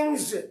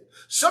changed it.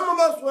 Some of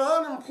us were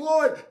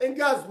unemployed and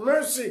God's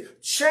mercy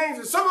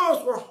changed it. Some of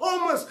us were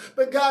homeless,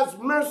 but God's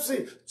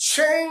mercy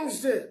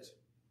changed it.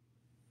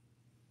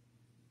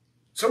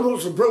 Some of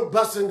us were broke,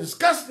 busted, and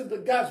disgusted,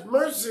 but God's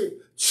mercy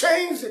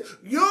changed it.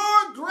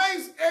 Your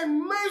grace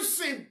and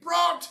mercy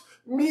brought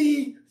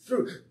me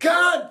through.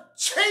 God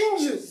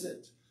changes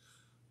it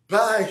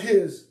by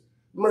his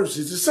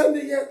mercy. Is it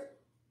Sunday yet?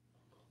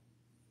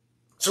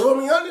 So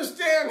when we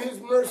understand his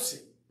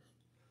mercy,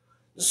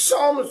 the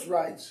psalmist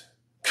writes,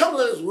 come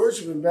let us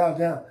worship and bow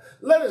down.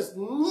 Let us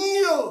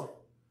kneel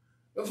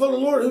before the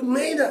Lord who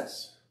made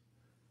us.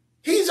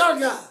 He's our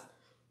God.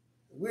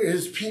 We're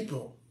his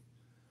people.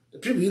 The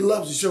people he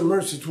loves to show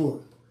mercy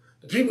toward.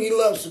 The people he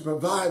loves to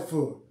provide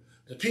for.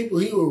 The people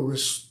he will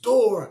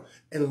restore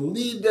and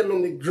lead them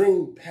in the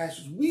green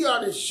pastures. We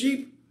are the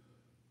sheep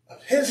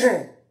of his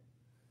hand.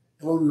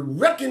 And when we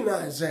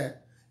recognize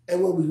that,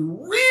 and when we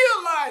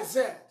realize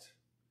that,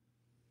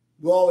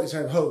 we'll always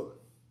have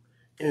hope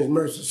in his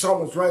mercy. The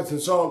psalmist writes in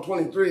Psalm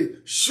 23,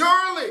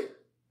 surely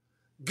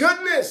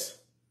goodness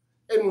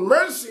and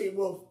mercy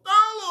will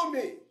follow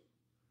me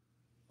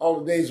all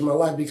the days of my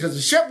life, because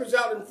the shepherd's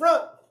out in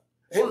front,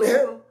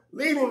 amen,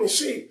 leading the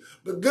sheep.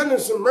 But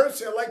goodness and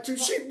mercy are like 2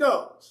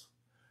 sheepdogs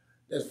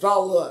that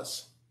follow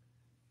us,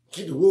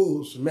 keep the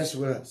wolves from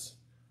messing with us.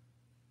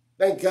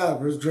 Thank God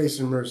for his grace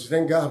and mercy.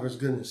 Thank God for his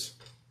goodness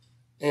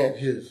and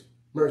his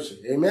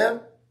mercy.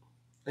 Amen?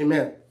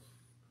 Amen.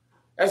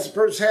 That's the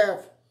first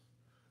half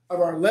of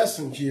our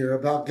lesson here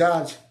about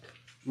God's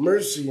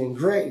mercy and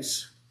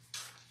grace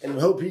and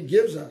the hope he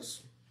gives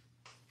us.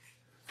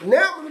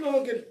 Now we're going to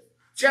look at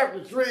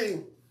chapter 3,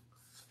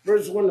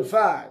 verses 1 to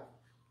 5.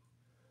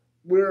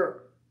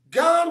 where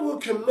God will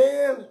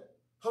command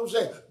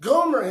Hosea.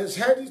 Gomer has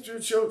had these 2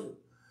 children.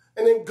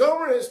 And then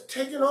Gomer has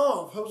taken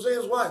off,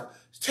 Hosea's wife,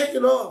 has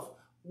taken off,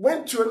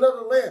 went to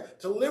another land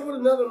to live with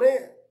another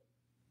man,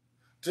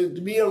 to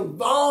be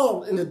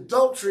involved in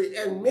adultery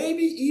and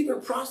maybe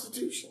even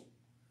prostitution.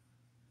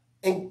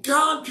 And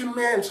God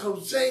commands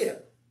Hosea,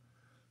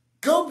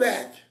 go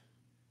back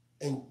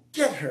and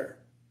get her.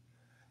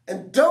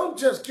 And don't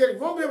just get her.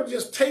 You won't be able to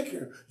just take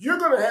her. You're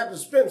going to have to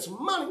spend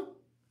some money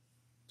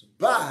to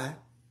buy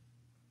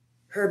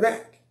her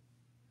back.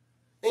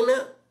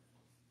 Amen.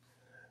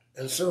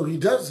 And so he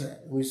does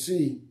that. And we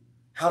see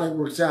how that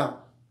works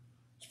out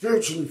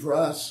spiritually for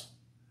us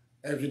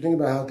as we think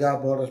about how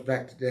God brought us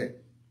back today.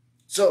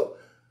 So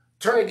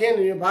turn again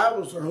in your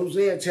Bibles to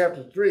Hosea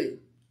chapter 3,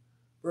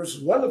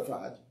 verses 1 to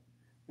 5.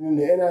 In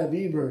the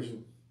NIV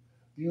version,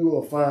 you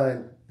will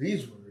find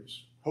these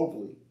words,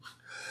 hopefully.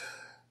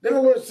 Then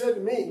the Lord said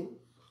to me,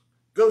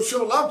 go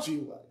show love to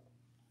your wife.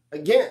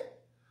 Again,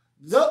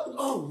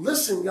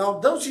 listen, y'all,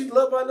 don't she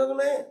love by another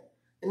man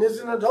and is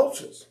an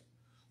adulteress?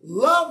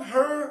 Love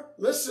her,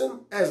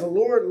 listen, as the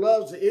Lord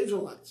loves the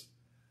Israelites,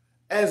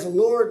 as the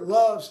Lord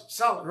loves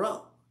Solid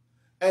Rock,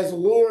 as the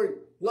Lord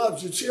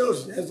loves your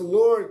children, as the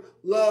Lord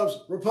loves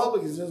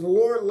Republicans, as the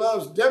Lord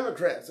loves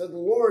Democrats, as the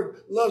Lord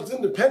loves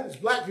independents,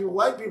 black people,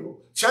 white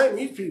people,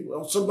 Chinese people,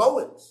 or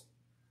Samoans.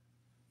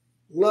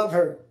 Love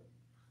her,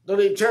 though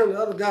they turn to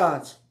other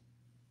gods,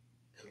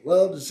 and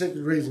love the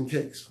sacred raisin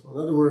cakes. In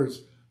other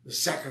words, the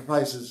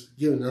sacrifices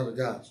given to other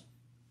gods.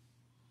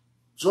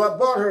 So I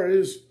bought her,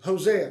 is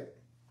Hosea,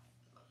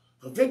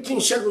 for 15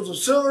 shekels of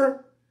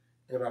silver,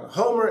 and about a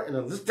homer and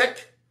a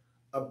thick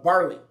of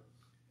barley.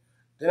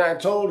 Then I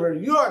told her,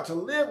 you are to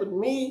live with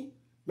me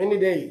many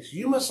days.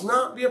 You must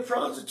not be a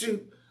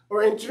prostitute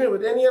or intimate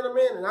with any other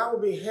man, and I will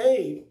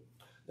behave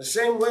the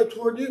same way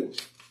toward you.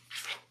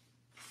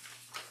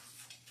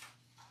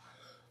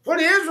 For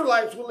the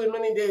Israelites will live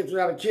many days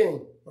without a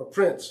king or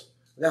prince,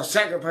 without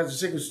sacrificing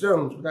sacred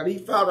stones, without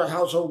ephod or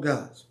household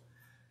gods.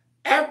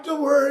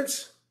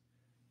 Afterwards,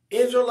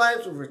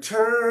 Israelites will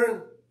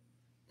return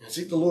and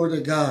seek the Lord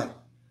their God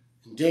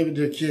and David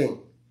their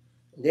king.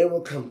 And they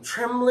will come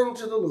trembling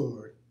to the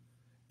Lord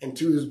and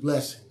to his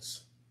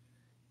blessings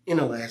in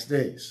the last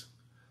days.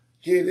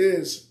 Here it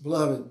is,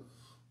 beloved.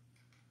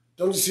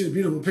 Don't you see the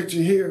beautiful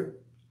picture here?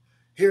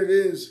 Here it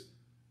is.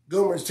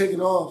 Gomer's taken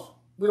off.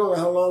 We don't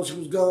know how long she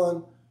was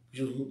gone.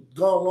 She was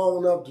gone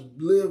long enough to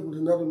live with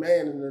another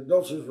man in an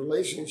adulterous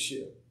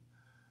relationship.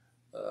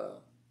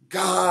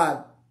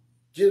 God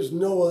gives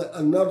Noah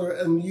another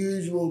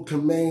unusual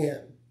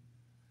command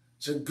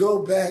to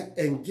go back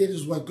and get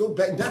his wife. Go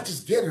back, not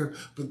just get her,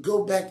 but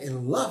go back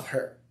and love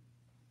her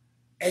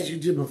as you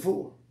did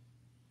before.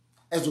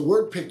 As a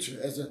word picture,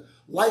 as a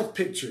life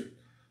picture,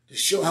 to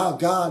show how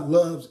God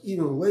loves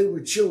even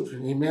wayward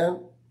children.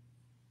 Amen?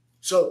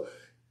 So,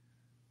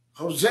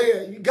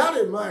 Hosea, you got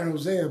to admire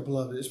Hosea,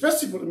 beloved,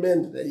 especially for the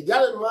men today. You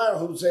got to admire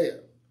Hosea.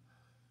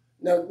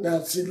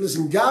 Now, see,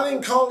 listen, God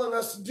ain't calling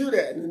us to do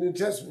that in the New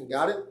Testament,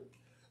 got it?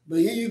 But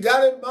you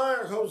got to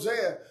admire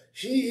Hosea.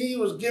 He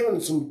was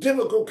given some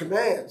difficult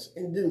commands,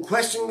 and he didn't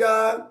question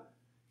God.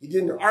 He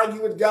didn't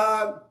argue with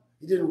God.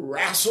 He didn't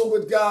wrestle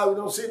with God. We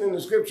don't see it in the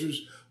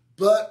scriptures,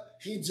 but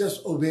he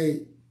just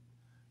obeyed.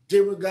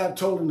 Did what God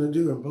told him to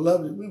do. And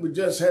beloved, we would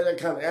just have that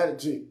kind of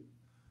attitude.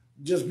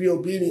 Just be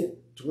obedient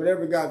to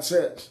whatever God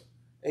says.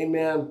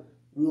 Amen.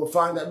 We will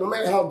find out, no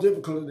matter how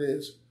difficult it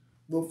is,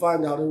 we'll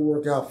find out it will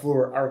work out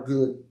for our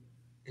good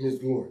in his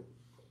glory.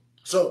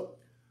 So,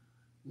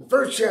 in the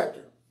first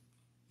chapter,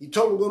 he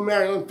told him to go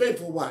marry an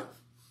unfaithful wife,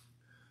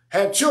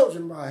 have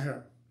children by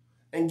her,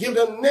 and give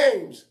them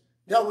names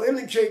that will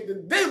indicate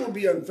that they will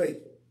be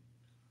unfaithful,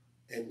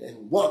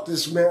 and walk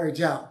this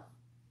marriage out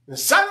in the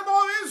sight of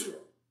all Israel.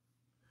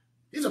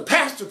 He's a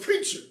pastor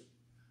preacher,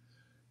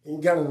 and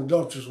he got an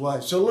adulterous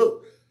wife. So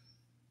look,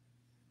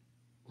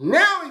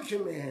 now he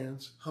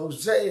commands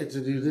Hosea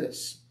to do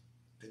this,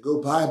 to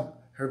go buy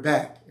her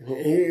back. And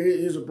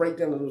here's a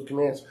breakdown of those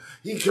commands.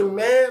 He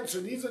commands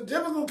her, these are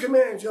difficult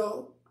commands,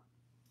 y'all,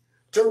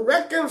 to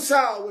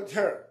reconcile with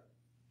her.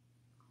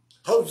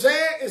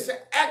 Hosea is to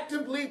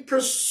actively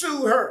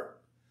pursue her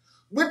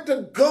with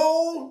the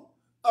goal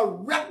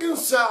of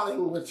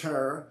reconciling with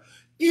her,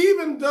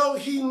 even though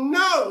he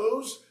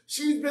knows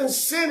she's been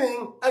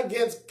sinning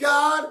against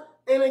God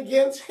and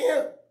against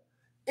him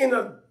in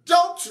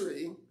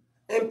adultery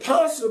and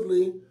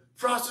possibly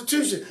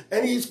prostitution.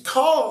 And he's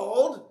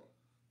called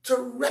to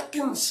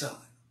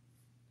reconcile.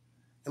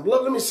 And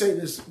beloved, let me say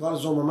this while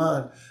it's on my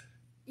mind.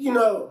 You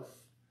know,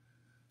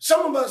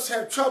 some of us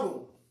have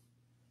trouble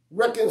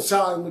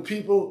reconciling with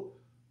people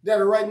that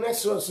are right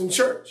next to us in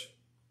church.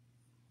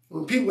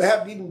 When people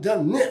haven't even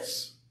done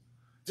this,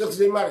 just because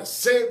they might have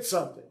said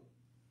something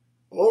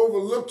or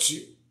overlooked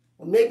you,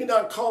 or maybe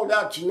not called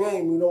out your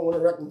name, we don't want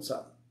to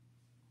reconcile.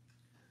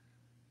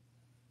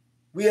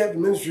 We have the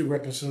ministry of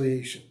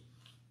reconciliation.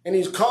 And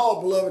he's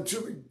called, beloved,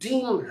 to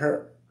redeem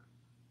her.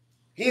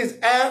 He is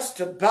asked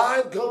to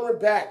buy Gomer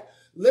back.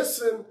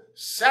 Listen,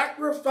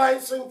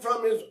 sacrificing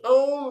from his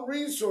own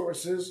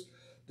resources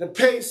to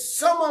pay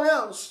someone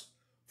else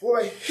for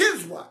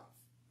his wife.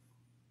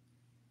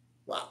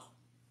 Wow.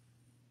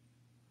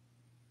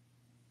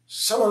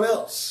 Someone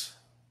else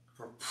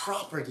for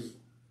property.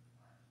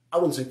 I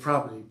wouldn't say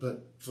property,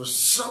 but for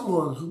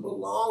someone who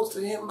belongs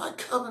to him by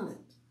covenant.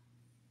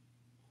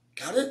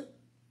 Got it?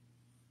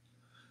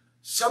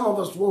 Some of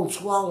us won't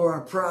swallow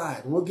our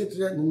pride. And we'll get to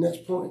that in the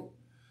next point.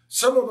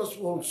 Some of us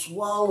won't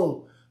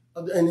swallow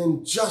an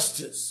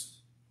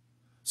injustice.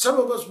 Some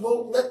of us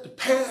won't let the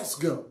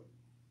past go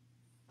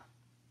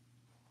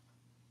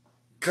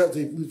because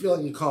we feel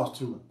like it costs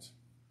too much.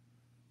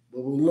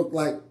 But we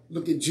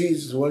look at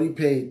Jesus and what he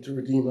paid to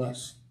redeem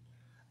us.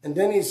 And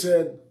then he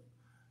said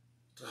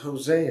to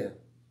Hosea,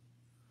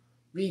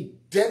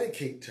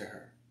 rededicate to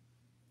her.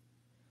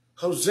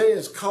 Hosea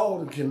is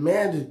called and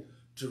commanded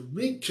to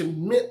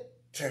recommit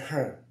to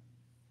her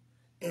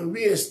and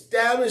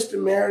reestablish the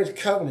marriage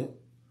covenant.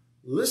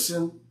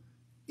 Listen,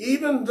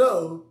 even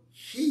though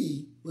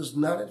he was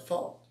not at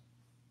fault.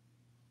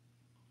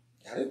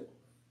 Got it?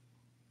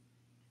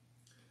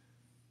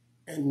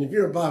 And if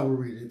you're a Bible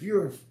reader, if you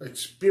have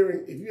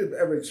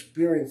ever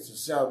experienced the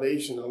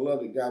salvation and love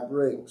that God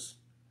brings,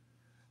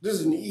 this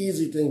is an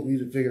easy thing for you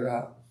to figure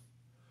out.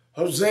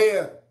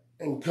 Hosea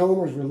and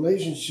Gomer's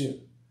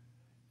relationship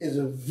is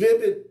a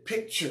vivid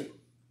picture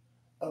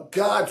of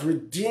God's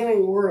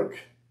redeeming work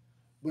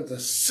with a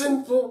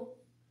sinful,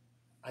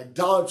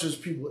 idolatrous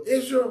people,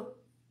 Israel,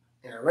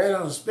 and I ran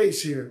out of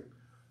space here,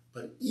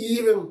 but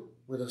even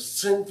with a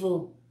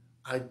sinful,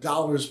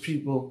 idolatrous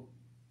people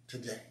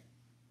today.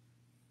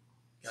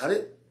 Got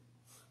it?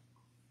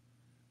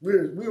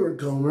 We were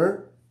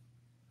Gomer.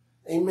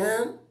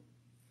 Amen?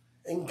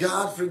 And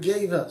God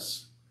forgave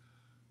us,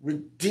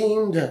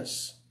 redeemed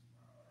us,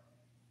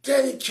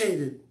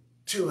 dedicated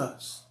to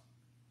us.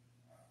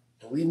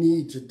 And we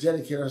need to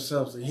dedicate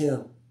ourselves to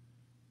him,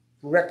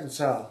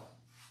 reconcile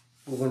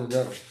with one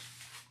another.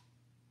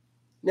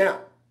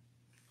 Now,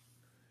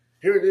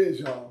 here it is,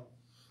 y'all.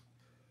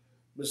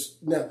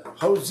 Now,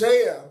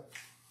 Hosea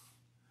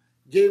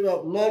gave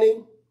up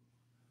money,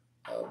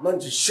 a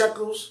bunch of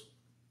shekels,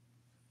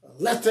 a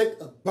lethek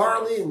of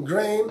barley and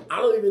grain. I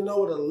don't even know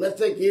what a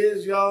lethek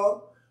is,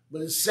 y'all,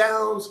 but it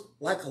sounds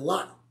like a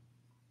lot.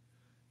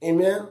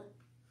 Amen?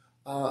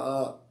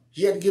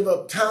 He had to give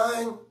up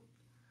time.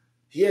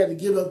 He had to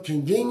give up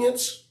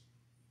convenience.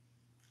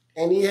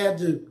 And he had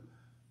to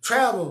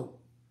travel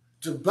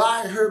to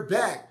buy her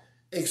back,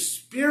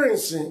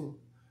 experiencing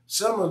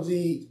some of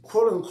the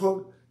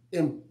quote-unquote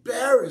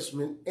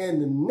embarrassment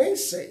and the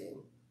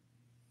naysaying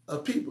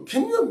of people.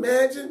 Can you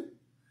imagine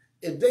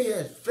if they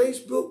had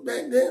Facebook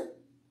back then?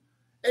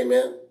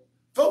 Amen.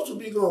 Folks would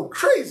be going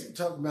crazy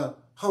talking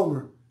about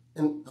Homer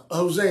and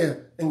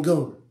Hosea and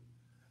Gomer.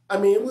 I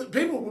mean,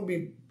 people would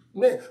be,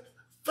 man,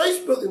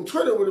 Facebook and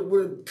Twitter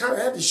would have kind of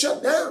had to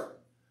shut down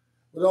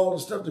with all the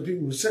stuff that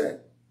people were saying.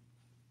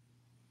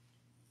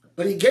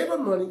 But he gave up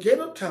money, gave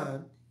up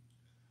time,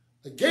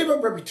 he gave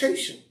up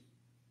reputation.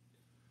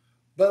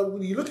 But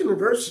when you look in the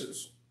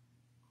verses,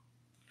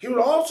 he would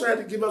also have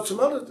to give up some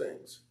other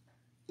things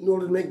in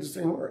order to make this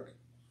thing work.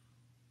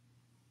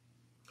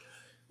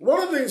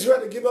 One of the things he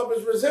had to give up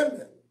is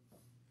resentment.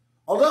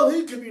 Although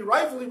he could be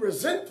rightfully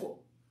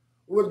resentful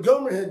for what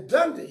Gomer had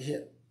done to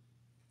him,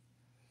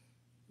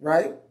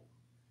 right?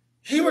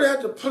 He would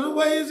have to put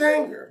away his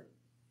anger,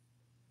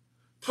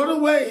 put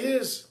away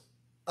his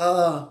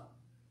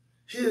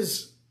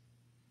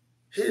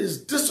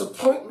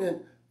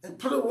disappointment, and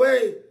put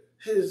away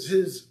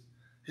his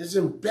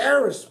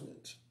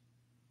embarrassment.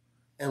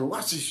 And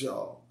watch this,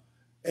 y'all,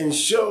 and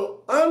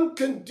show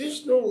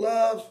unconditional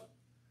love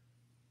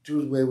to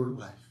his wayward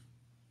wife.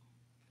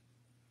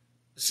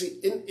 See,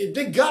 if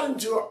they got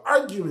into an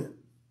argument,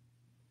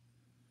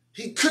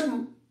 he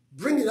couldn't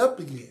bring it up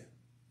again.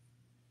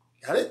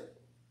 Got it?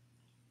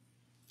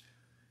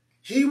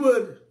 He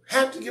would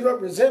have to give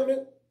up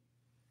resentment,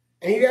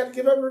 and he'd have to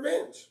give up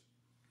revenge.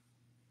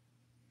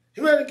 He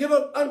would have to give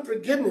up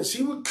unforgiveness.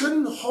 He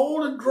couldn't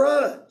hold a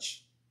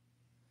grudge.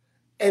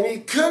 And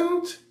he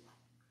couldn't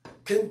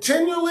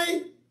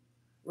continually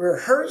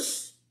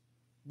rehearse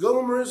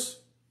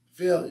Gomer's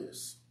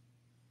failures.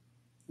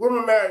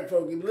 We're married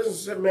folk. If you listen to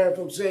some married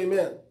folks, say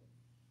amen.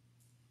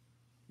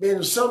 Man,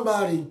 if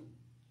somebody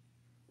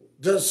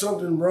does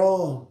something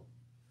wrong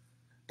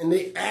and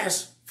they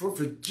ask for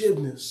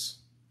forgiveness,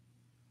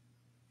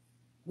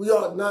 we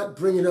ought not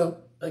bring it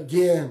up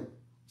again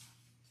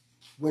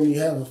when you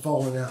haven't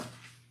fallen out.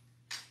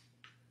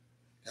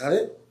 Got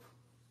it?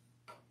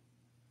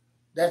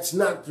 That's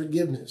not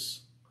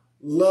forgiveness.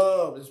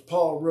 Love, as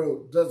Paul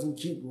wrote, doesn't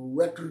keep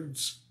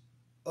records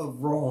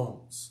of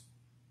wrongs.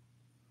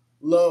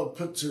 Love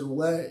puts it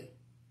away.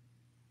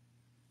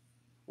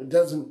 It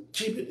doesn't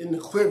keep it in the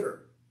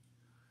quiver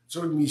so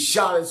it can be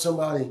shot at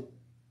somebody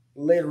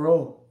later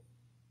on.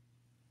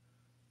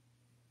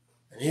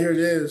 And here it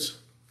is.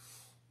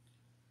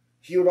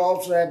 He would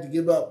also have to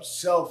give up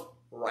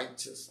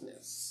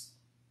self-righteousness.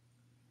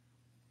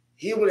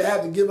 He would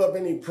have to give up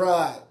any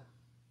pride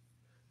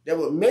that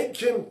would make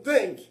him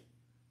think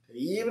that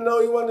even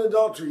though he wasn't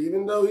adultery,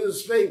 even though he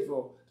was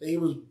faithful, that he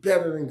was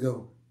better than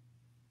gold.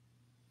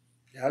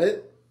 Got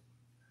it?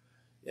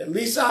 At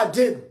least I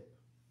didn't.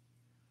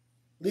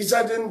 At least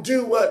I didn't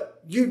do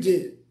what you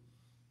did.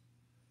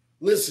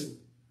 Listen,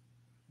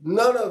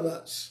 none of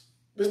us,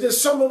 but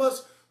there's some of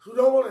us who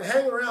don't want to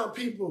hang around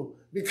people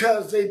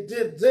because they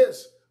did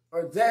this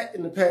or that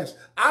in the past.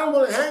 I don't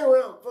want to hang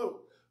around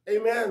folk,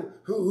 amen,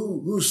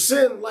 who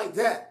sinned like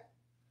that.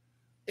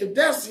 If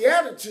that's the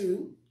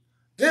attitude,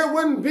 there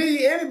wouldn't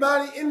be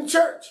anybody in the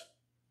church.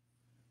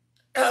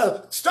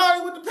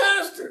 Starting with the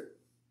pastor.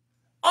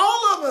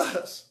 All of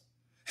us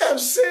have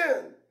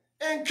sinned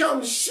and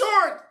come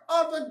short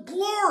of the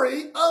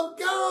glory of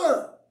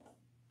God.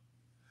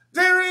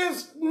 There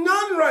is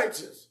none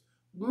righteous.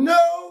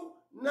 No,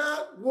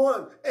 not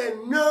one.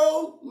 And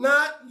no,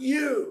 not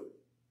you.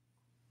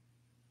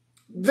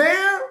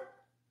 There,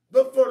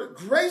 but for the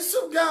grace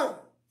of God,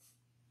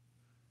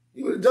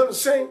 you would have done the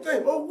same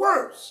thing, or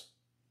worse.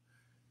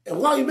 And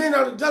while you may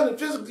not have done it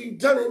physically, you've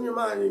done it in your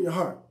mind and in your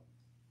heart.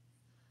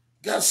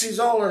 God sees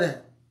all of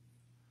that.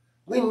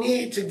 We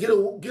need to get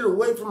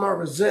away from our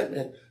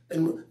resentment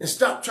and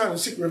stop trying to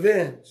seek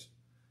revenge.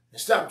 And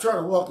stop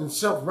trying to walk in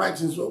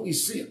self-righteousness when we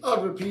see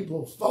other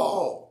people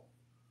fall.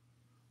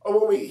 Or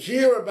when we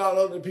hear about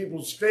other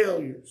people's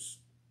failures.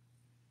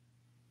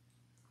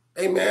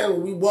 Amen.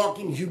 When we walk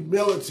in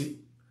humility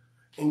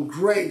and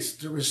grace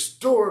to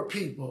restore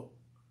people.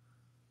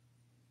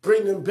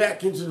 Bring them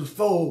back into the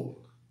fold.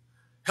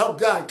 Help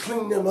God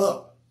clean them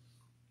up.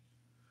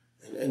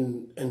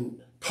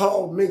 And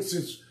Paul makes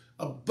it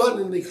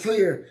abundantly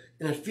clear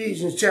in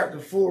Ephesians chapter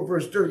 4,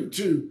 verse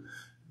 32.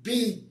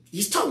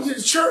 He's talking to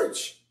the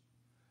church.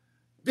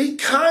 Be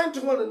kind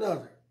to one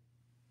another,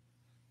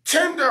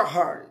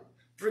 tender-hearted,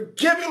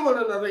 forgiving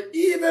one another,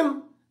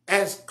 even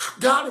as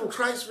God in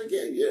Christ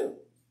forgave you.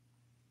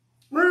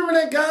 Remember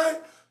that guy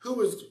who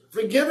was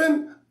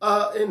forgiven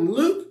in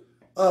Luke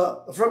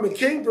from a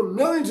king for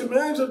millions and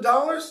millions of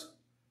dollars?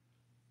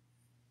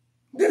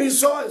 Then he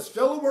saw his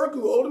fellow worker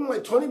who owed him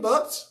like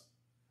 $20,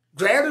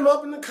 grabbed him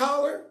up in the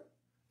collar,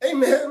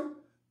 amen,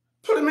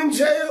 put him in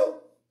jail,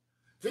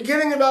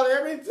 forgetting about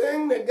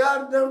everything that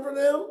God had done for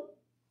them.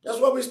 That's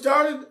why we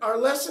started our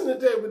lesson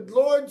today with,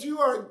 Lord, you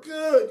are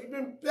good. You've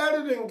been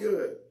better than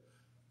good.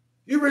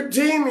 You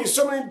redeemed me.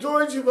 So many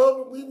doors you've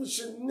opened. We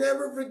should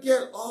never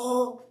forget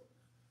all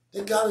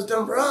that God has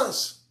done for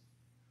us.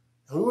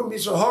 And we wouldn't be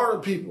so hard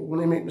on people when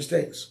they make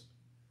mistakes.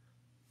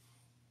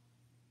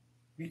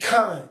 Be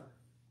kind,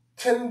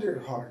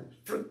 tender-hearted,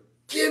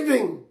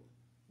 forgiving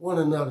one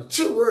another.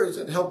 2 words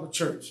that help a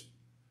church.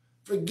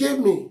 Forgive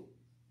me,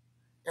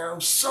 and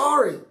I'm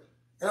sorry,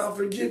 and I'll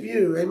forgive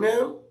you.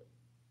 Amen?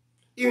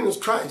 Even as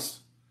Christ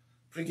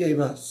forgave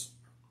us.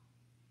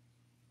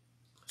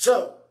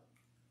 So,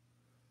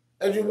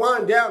 as we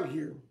wind down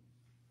here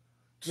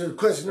to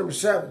question number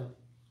 7,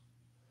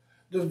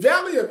 the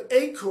Valley of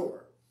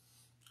Achor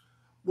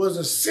was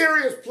a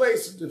serious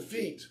place of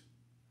defeat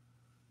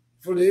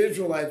for the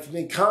Israelites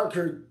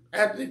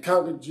after they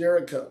conquered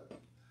Jericho.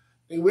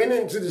 They went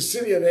into the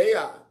city of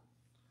Ai,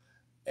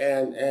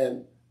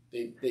 and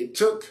they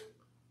took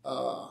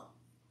the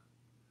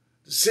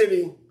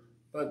city,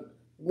 but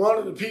one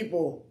of the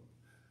people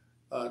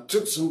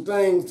took some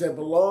things that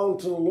belonged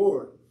to the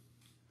Lord.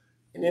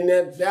 And in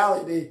that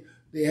valley,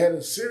 they had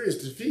a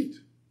serious defeat.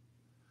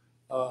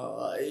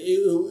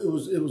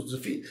 It was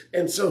defeat.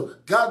 And so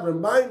God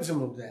reminds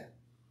him of that.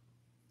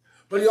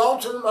 But he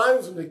also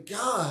reminds him that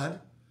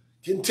God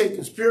can take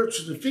a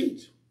spiritual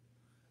defeat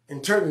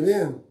and turn it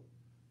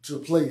into a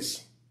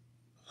place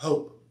of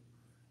hope.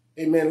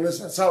 Amen.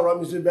 Listen, that's how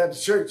Romans did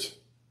Baptist Church.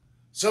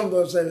 Some of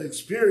us have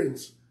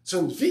experienced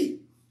some defeat.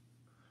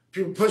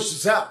 People pushed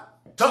us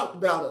out, talked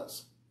about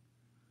us,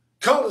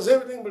 called us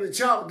everything but a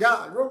child of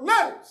God, wrote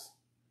letters.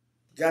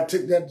 God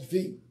took that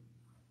defeat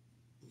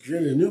and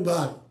created a new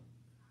body,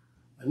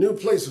 a new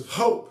place of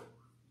hope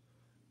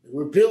that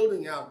we're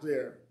building out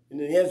there in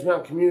the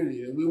Edgemont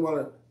community, and we want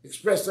to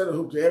express that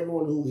hope to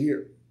everyone who will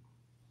hear.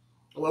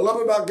 And what I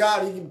love about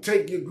God, he can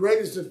take your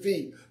greatest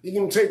defeat. He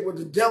can take what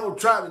the devil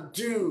tried to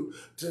do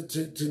to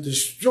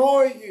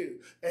destroy you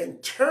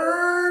and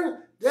turn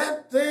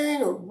that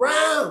thing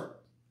around.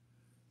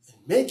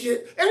 Make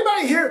it.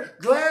 Anybody here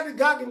glad that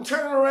God can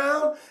turn it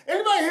around?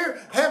 Anybody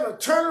here have a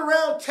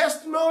turnaround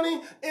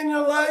testimony in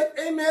your life?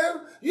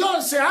 Amen. You ought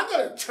to say, I got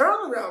a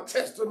turnaround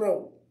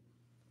testimony.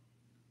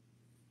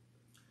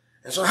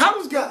 And so how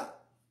does God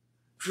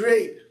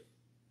create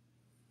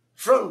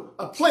from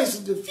a place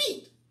of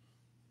defeat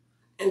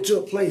into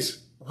a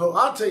place of hope?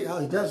 I'll tell you how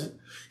he does it.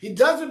 He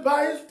does it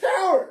by his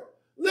power.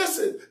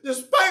 Listen,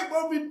 despite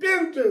what we've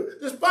been through,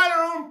 despite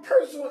our own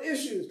personal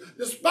issues,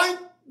 despite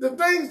the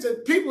things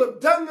that people have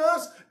done to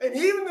us, and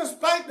even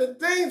despite the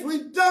things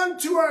we've done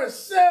to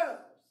ourselves,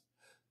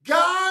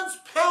 God's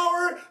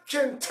power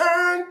can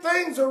turn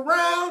things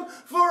around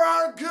for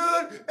our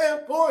good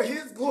and for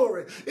his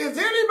glory. Is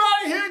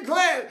anybody here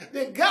glad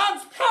that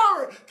God's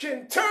power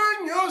can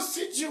turn your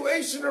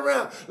situation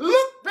around?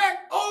 Look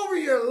back over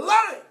your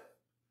life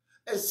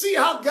and see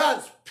how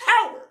God's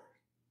power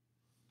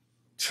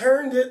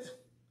turned it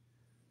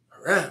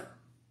around.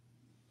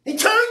 He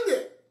turned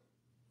it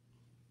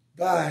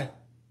by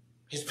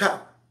his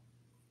power.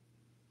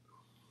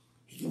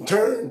 He can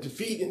turn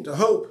defeat into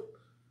hope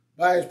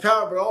by his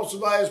power, but also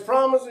by his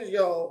promises,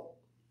 y'all.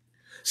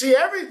 See,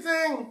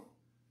 everything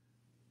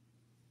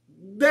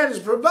that is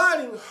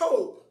providing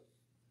hope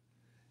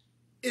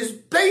is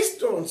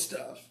based on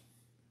stuff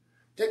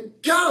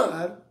that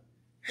God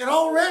had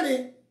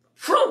already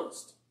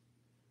promised.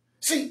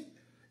 See,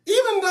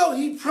 even though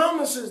he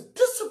promises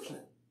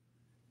discipline,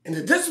 and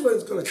the discipline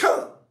is going to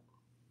come,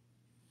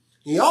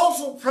 he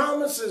also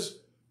promises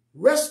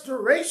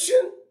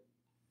restoration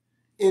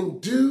in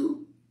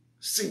due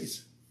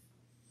season.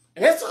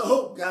 And that's our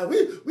hope, God.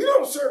 We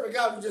don't serve a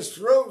God who just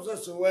throws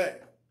us away.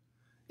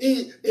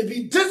 If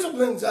he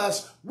disciplines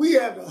us, we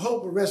have the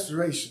hope of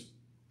restoration.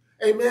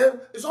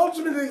 Amen? It's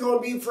ultimately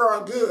going to be for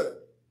our good.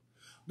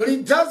 But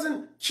he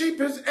doesn't keep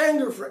his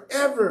anger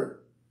forever.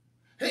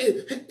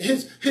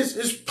 His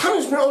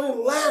punishment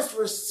only lasts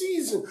for a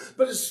season,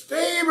 but his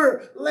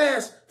favor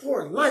lasts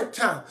for a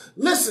lifetime.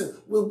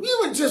 Listen, when we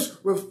would just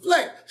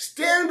reflect,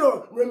 stand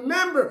on,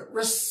 remember,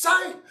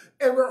 recite,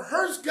 and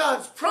rehearse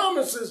God's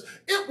promises,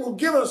 it will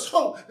give us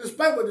hope,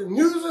 despite what the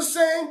news is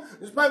saying,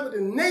 despite what the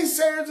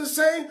naysayers are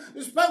saying,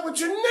 despite what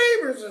your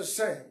neighbors are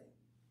saying.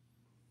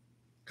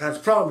 God's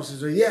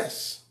promises are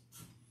yes.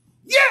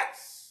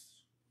 Yes!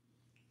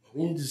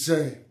 We need to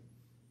say,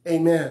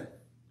 amen.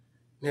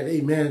 And that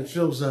amen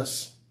fills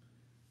us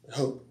with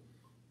hope.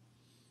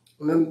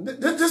 And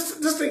then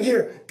this thing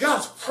here,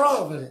 God's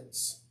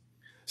providence.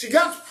 See,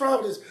 God's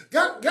providence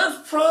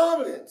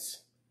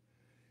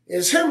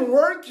is him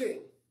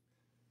working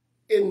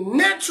in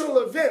natural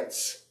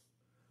events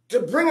to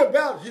bring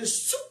about his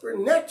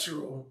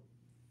supernatural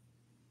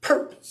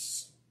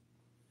purpose.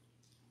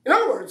 In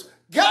other words,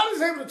 God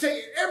is able to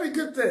take every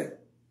good thing,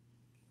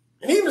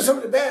 and even some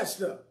of the bad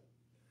stuff,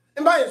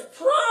 and by his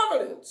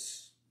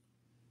providence,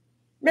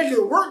 make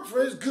it work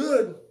for his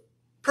good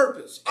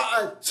purpose.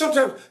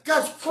 Sometimes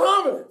God's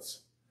providence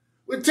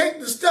would take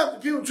the stuff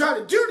that people try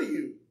to do to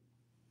you,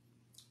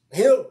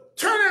 he'll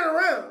turn it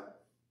around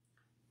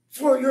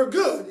for your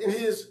good in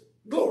his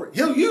glory.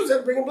 He'll use that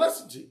to bring a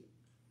blessing to you.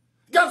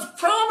 God's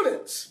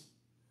providence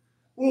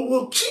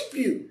will keep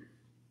you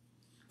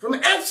from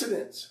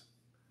accidents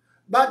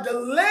by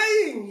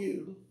delaying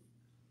you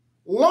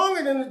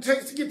longer than it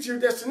takes to get to your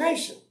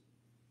destination.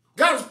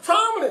 God's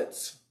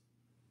providence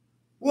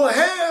will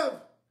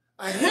have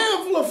a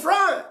handful of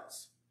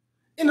fries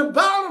in the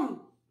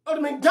bottom of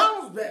the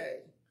McDonald's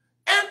bag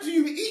after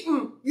you've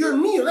eaten your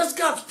meal. That's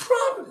God's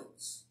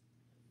providence.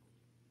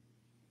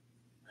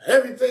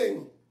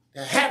 Everything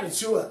that happens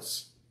to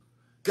us,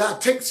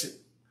 God takes it,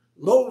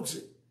 molds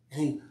it,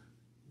 and he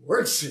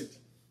works it,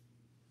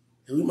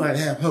 and we might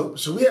have hope.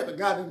 So we have a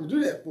God that will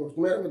do that for us,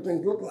 no matter what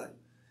things look like.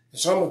 And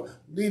so I'm going to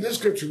leave this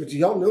scripture with you.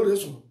 Y'all know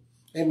this one.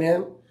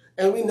 Amen.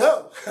 And we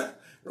know,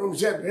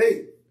 Romans chapter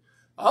 8,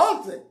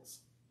 all things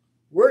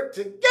work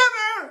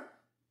together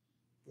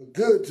for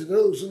good to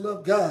those who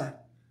love God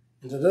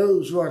and to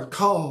those who are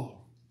called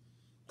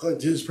according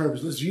to his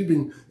purpose. Listen,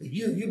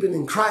 you've been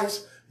in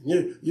Christ,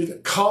 and you're the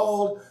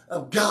called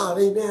of God,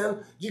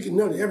 amen. You can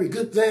know that every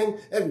good thing,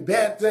 every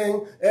bad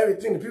thing,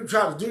 everything that people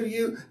try to do to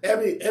you,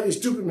 every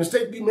stupid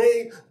mistake you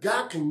made,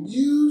 God can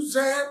use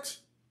that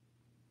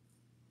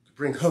to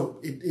bring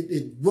hope.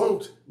 It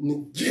won't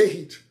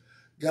negate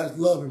God's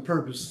love and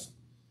purpose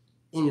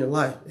in your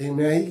life.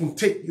 Amen. He can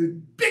take your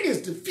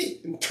biggest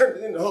defeat and turn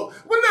it into hope.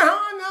 Well, now how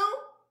I know?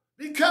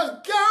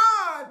 Because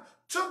God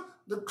took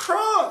the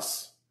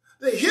cross,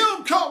 the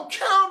hill called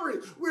Calvary,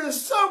 where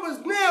his son was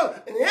nailed,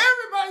 and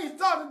everybody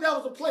thought that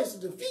was a place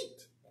of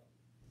defeat.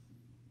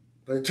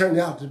 But it turned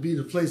out to be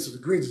the place of the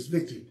greatest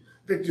victory.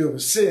 Victory over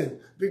sin,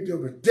 victory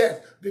over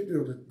death, victory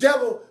over the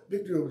devil,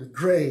 victory over the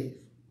grave.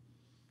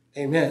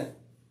 Amen.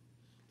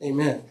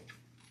 Amen.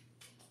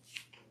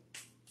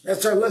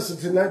 That's our lesson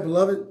tonight,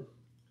 beloved.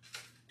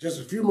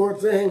 Just a few more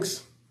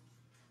things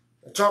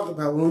to talk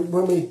about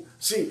when we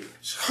see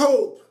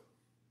hope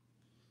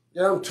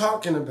that I'm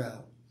talking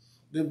about,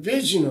 the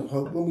vision of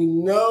hope, when we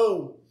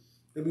know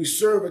that we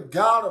serve a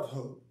God of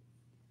hope.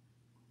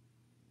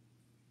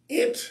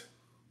 It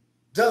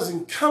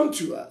doesn't come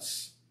to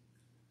us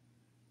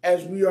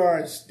as we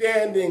are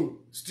standing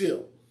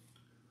still.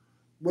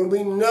 When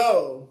we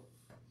know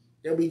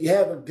that we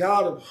have a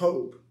God of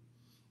hope,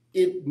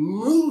 it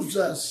moves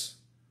us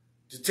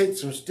to take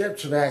some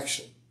steps of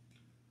action.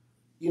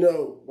 You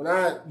know, when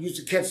I used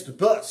to catch the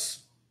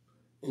bus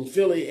in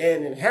Philly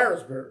and in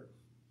Harrisburg,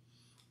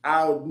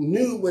 I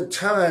knew what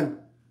time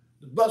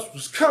the bus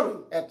was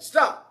coming at the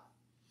stop.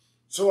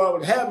 So I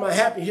would have my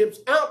happy hips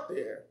out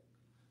there,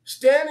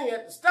 standing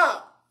at the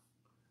stop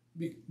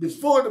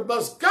before the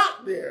bus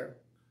got there,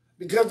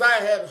 because I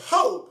had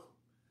hope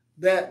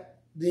that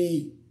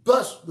the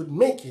bus would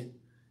make it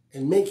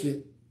and make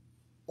it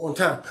on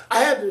time. I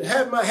had to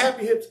have my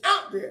happy hips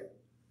out there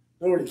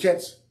in order to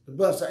catch the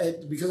bus,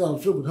 because I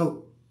was filled with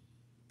hope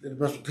that the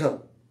bus would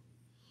come.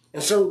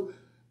 And so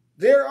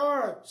there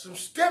are some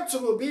steps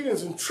of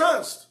obedience and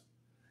trust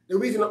that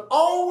we can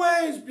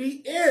always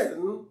be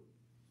in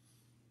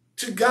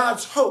to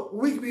God's hope.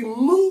 We can be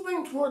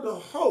moving toward the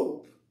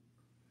hope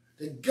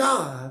that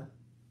God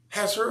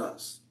has for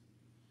us.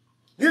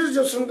 These are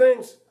just some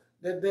things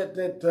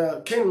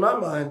that came to my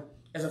mind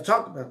as I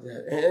talked about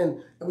that.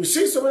 And we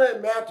see some of that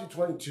in Matthew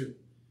 22.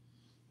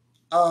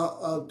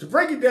 To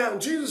break it down,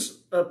 Jesus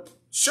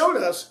showed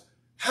us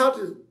how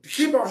to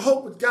keep our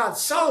hope with God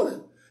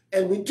solid.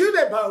 And we do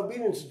that by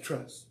obedience and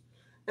trust.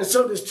 And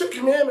so there's 2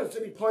 commandments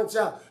that he points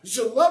out. You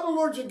shall love the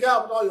Lord your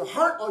God with all your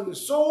heart, all your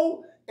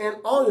soul, and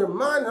all your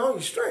mind, and all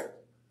your strength.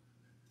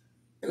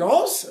 And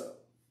also,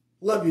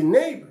 love your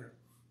neighbor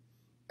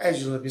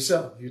as you love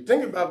yourself. If you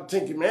think about the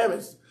 10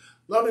 commandments,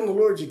 loving the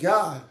Lord your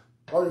God,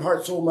 all your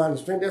heart, soul, mind, and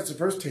strength, that's the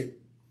first table.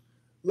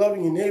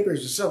 Loving your neighbor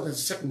as yourself, that's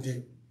the second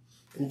table.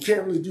 And you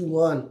can't really do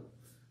one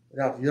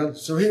without the other.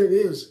 So here it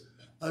is.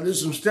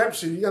 There's some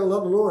steps here. You got to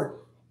love the Lord.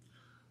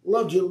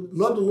 Love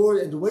the Lord,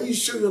 and the way you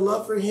show your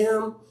love for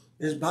him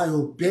is by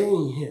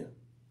obeying him,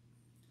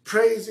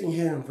 praising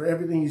him for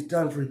everything he's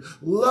done for you,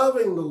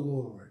 loving the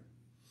Lord,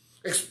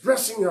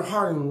 expressing your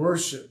heart in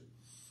worship,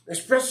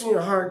 expressing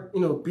your heart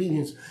in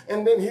obedience.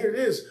 And then here it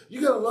is.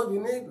 You got to love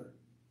your neighbor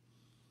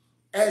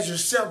as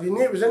yourself. Your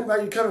neighbor is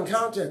anybody you come in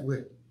contact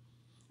with.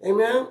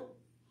 Amen?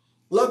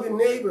 Love your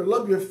neighbor,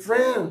 love your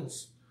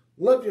friends,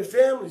 love your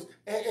families.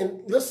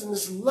 And listen,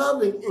 this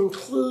loving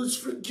includes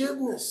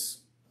forgiveness.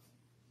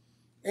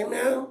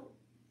 Amen?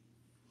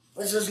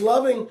 It says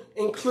loving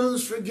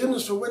includes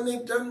forgiveness for when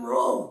they've done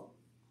wrong.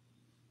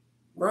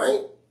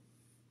 Right?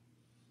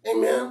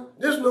 Amen?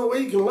 There's no way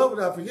you can love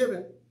without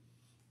forgiving.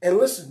 And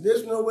listen,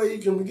 there's no way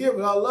you can forgive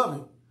without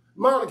loving.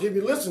 Monica, if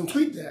you listen,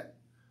 tweet that.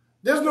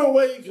 There's no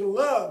way you can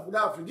love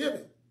without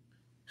forgiving.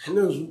 And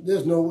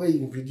there's no way you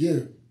can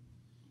forgive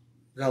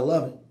without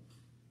loving.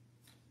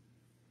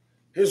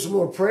 Here's some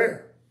more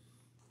prayer.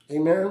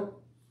 Amen?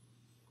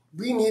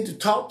 We need to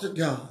talk to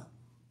God,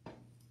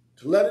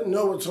 to let him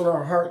know what's on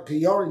our heart, because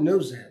he already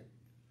knows that.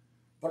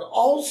 But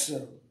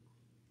also,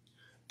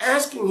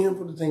 asking him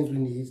for the things we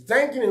need,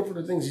 thanking him for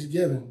the things he's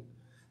given,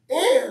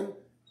 and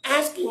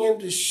asking him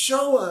to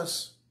show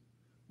us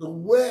the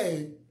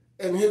way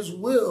and his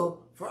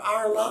will for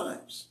our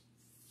lives.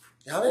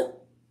 Got it?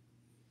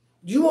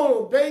 You won't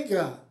obey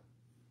God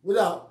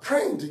without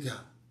praying to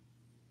God.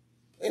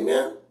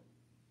 Amen?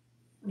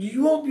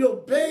 You won't be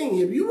obeying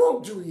him. You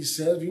won't do what he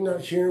says if you're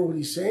not hearing what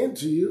he's saying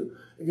to you,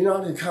 if you're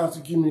not in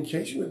constant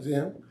communication with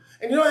him.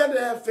 And you don't have to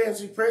have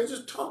fancy prayers.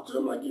 Just talk to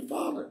him like your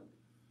father.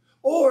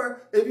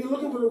 Or if you're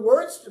looking for the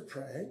words to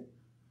pray,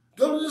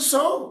 go to the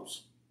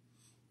Psalms.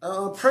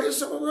 Pray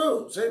some of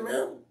those.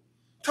 Amen?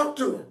 Talk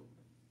to him.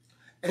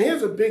 And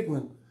here's a big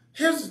one.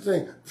 Here's the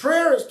thing.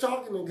 Prayer is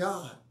talking to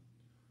God.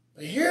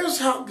 But here's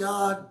how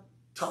God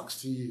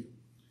talks to you.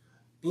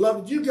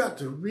 Beloved, you got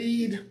to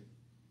read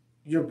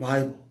your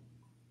Bible.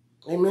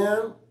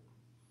 Amen?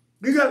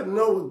 You got to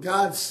know what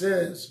God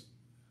says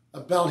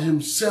about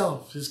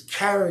himself, his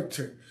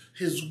character,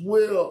 his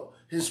will,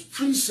 his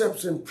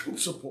precepts and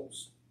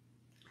principles,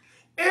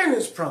 and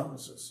his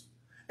promises.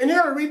 And you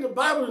got to read the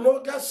Bible to know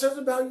what God says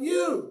about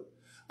you,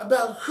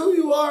 about who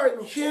you are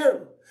in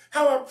him.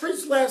 How I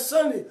preached last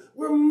Sunday,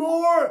 we're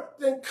more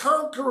than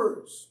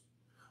conquerors.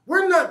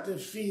 We're not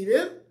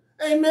defeated.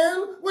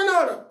 Amen? We're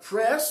not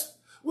oppressed.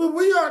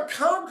 We are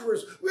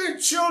conquerors. We're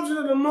children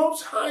of the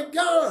Most High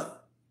God.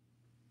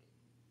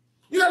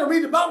 You got to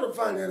read the Bible to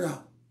find that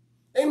out.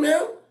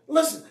 Amen?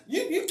 Listen,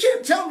 you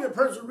can't tell me a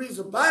person who reads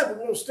the Bible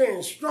won't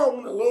stand strong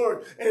in the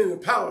Lord and in the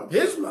power of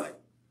his might.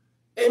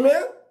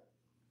 Amen?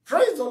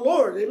 Praise the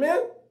Lord.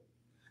 Amen?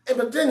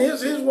 But then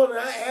here's one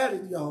that I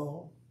added,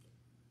 y'all.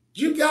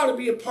 You got to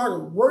be a part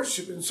of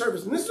worship and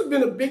service. And this has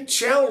been a big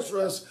challenge for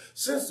us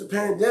since the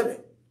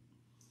pandemic.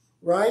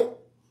 Right?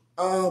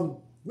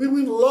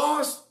 We've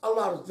lost a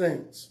lot of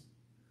things.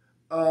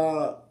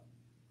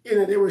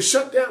 They were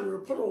shut down. They were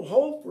put on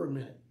hold for a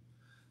minute.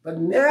 But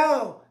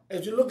now,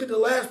 as you look at the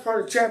last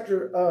part of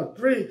chapter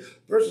 3,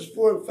 verses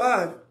 4 and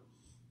 5,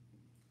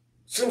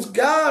 since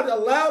God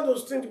allowed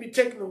those things to be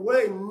taken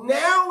away,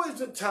 now is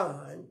the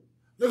time.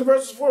 Look at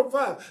verses 4 and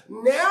 5.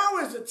 Now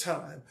is the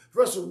time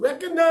for us to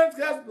recognize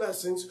God's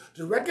blessings,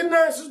 to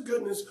recognize his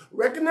goodness,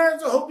 recognize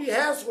the hope he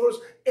has for us,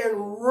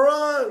 and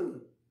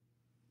run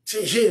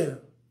to him.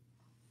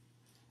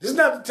 This is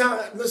not the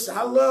time. Listen,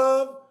 I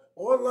love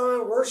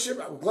online worship.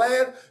 I'm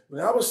glad.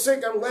 When I was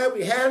sick, I'm glad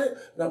we had it.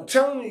 But I'm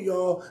telling you,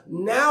 y'all,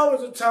 now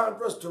is the time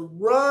for us to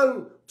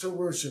run to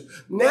worship.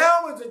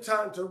 Now is the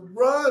time to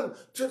run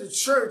to the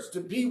church,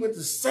 to be with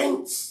the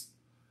saints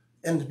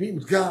and to be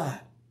with God.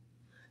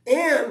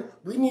 And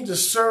we need to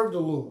serve the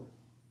Lord.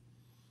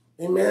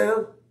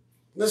 Amen?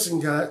 Listen,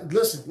 God.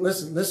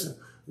 Listen.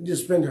 We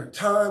just spend our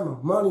time,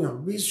 our money, our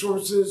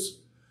resources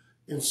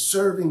in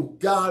serving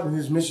God and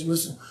his mission.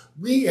 Listen,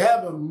 we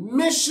have a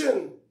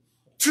mission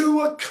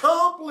to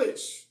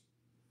accomplish.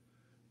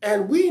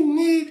 And we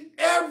need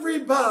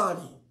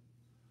everybody.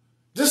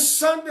 This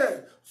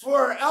Sunday, for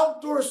our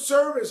outdoor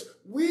service,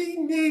 we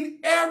need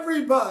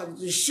everybody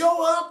to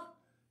show up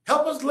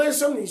Help us lay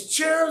some of these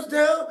chairs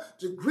down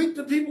to greet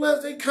the people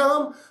as they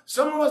come.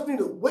 Some of us need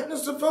to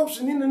witness to folks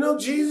who need to know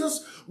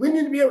Jesus. We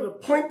need to be able to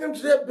point them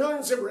to their building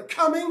and say, we're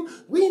coming.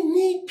 We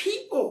need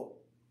people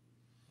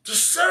to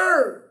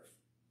serve,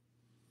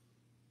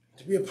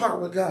 to be a part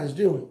of what God is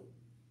doing.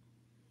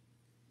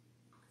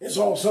 It's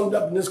all summed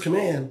up in this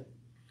command.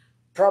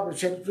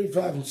 Proverbs chapter 3,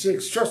 5, and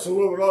 6. Trust in the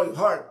Lord with all your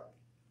heart.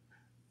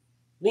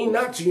 Lean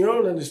not to your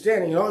own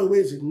understanding. In all your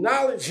ways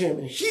acknowledge him,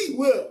 and he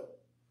will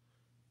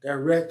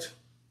direct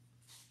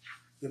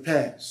your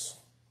paths.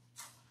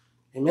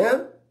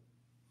 Amen?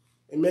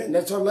 Amen.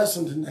 That's our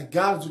lesson tonight.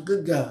 God is a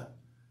good God.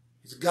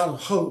 He's a God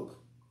of hope.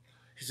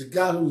 He's a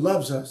God who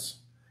loves us.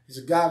 He's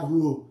a God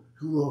who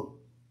will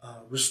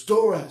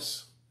restore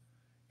us.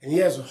 And he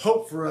has a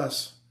hope for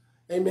us.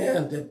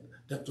 Amen.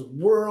 That the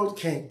world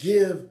can't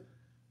give,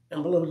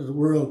 and beloved, the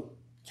world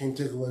can't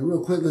take away.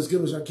 Real quick, let's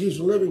give us our keys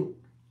for living.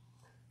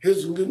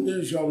 Here's some good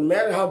news, y'all. No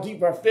matter how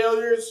deep our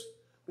failures,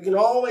 we can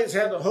always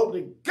have the hope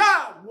that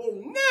God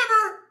will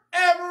never,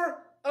 ever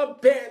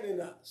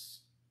abandon us.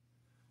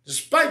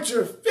 Despite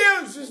your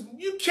failures,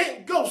 you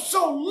can't go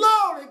so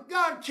low that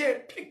God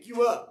can't pick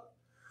you up.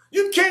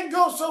 You can't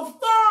go so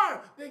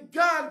far that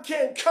God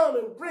can't come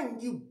and bring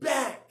you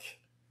back.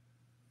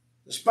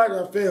 Despite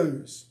our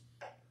failures,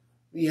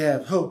 we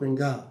have hope in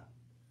God.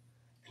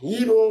 And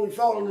even when we've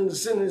fallen into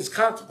sin and its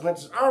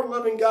consequences, our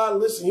loving God,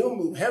 listen, he'll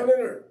move heaven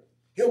and earth.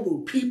 He'll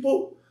move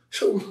people.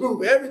 He'll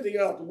move everything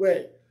out the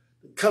way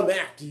to come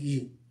after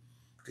you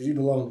because you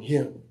belong to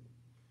him.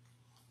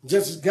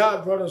 Just as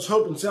God brought us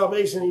hope and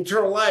salvation and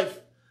eternal life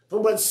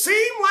from what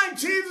seemed like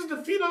Jesus'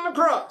 defeat on the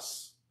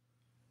cross,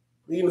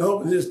 we can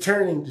hope in his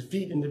turning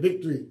defeat into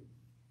victory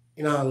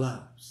in our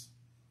lives.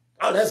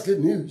 Oh, that's good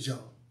news,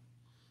 y'all.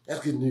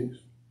 That's good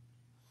news.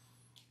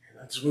 And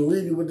I just want to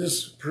leave you with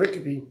this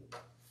pericope.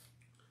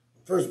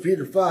 1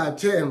 Peter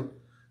 5:10,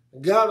 the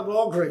God of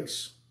all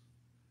grace,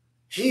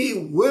 he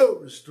will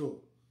restore.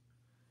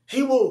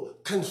 He will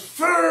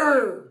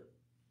confirm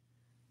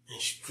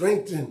and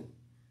strengthen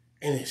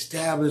and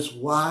establish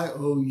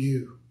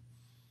YOU.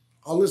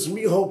 Oh, listen,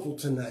 be hopeful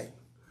tonight.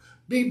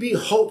 Be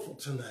hopeful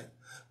tonight.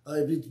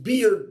 If it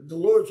be the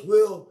Lord's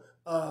will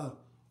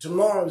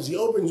tomorrow as he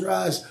opens your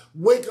eyes,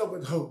 wake up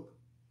with hope.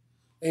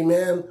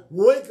 Amen.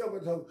 Wake up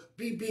with hope.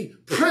 Be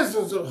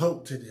prisoners of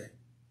hope today.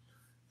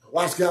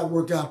 Watch God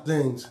work out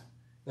things.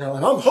 Now,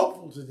 I'm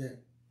hopeful today.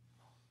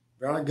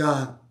 Our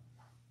God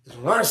is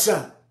on our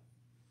side.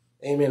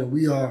 Amen.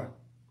 We are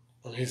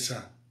on his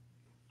side.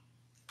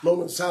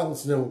 Moment of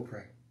silence, and then we'll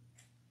pray.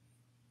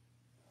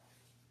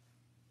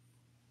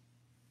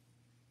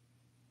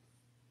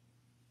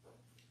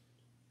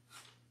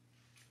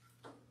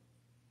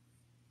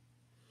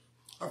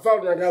 Our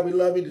Father, our God, we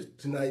love you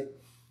tonight.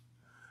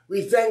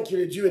 We thank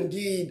you that you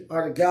indeed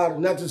are the God of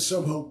not just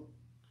some hope,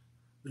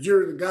 but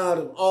you're the God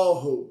of all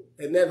hope.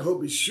 And that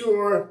hope is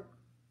sure,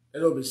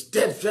 that hope is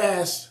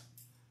steadfast,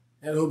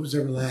 and that hope is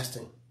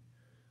everlasting.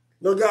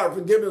 Lord God,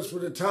 forgive us for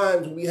the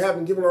times when we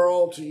haven't given our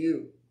all to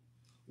you,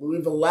 when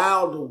we've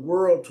allowed the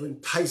world to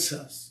entice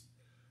us,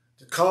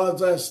 to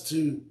cause us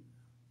to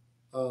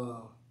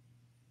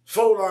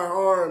fold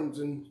our arms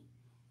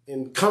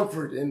in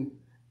comfort and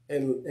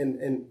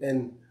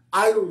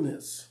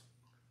idleness.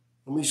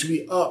 And we should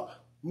be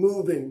up,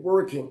 moving,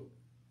 working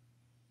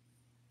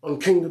on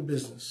kingdom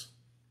business.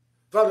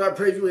 Father, I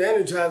pray you would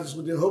energize us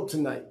with your hope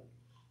tonight.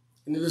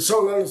 And to the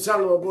song on the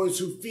sound of my voice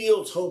who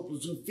feels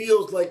hopeless, who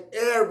feels like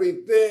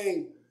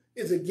everything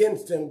is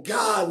against him,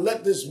 God,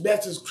 let this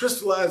message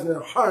crystallize in their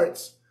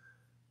hearts.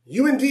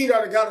 You indeed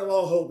are the God of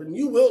all hope, and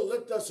you will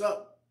lift us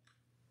up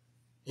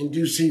in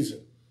due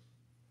season.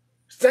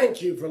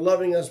 Thank you for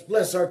loving us.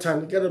 Bless our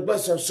time together.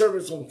 Bless our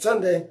service on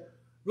Sunday.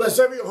 Bless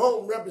every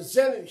home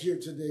represented here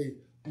today,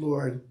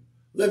 Lord.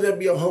 Let there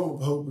be a home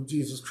of hope of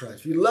Jesus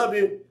Christ. We love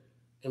you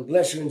and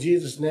bless you in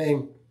Jesus'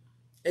 name.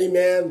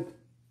 Amen,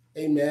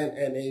 amen,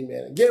 and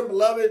amen. Again,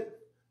 beloved,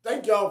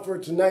 thank y'all for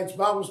tonight's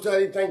Bible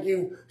study. Thank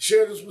you.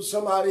 Share this with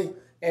somebody.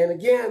 And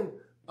again,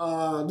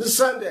 this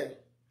Sunday,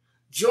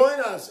 join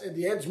us at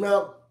the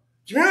Edgemount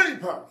Community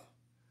Park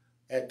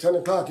at 10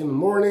 o'clock in the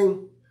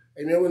morning.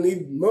 Amen. We'll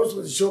need most of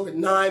us to show up at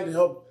 9 to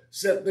help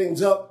set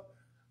things up.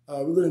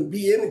 We're going to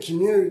be in the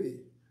community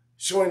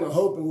showing the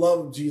hope and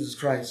love of Jesus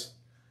Christ.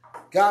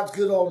 God's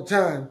good all the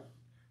time.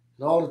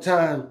 And all the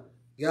time,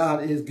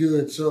 God is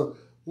good. So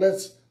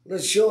let's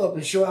show up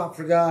and show out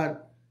for God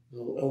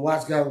and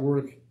watch God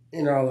work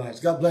in our lives.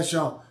 God bless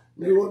y'all.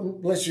 May the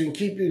Lord bless you and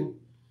keep you.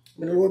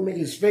 May the Lord make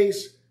his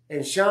face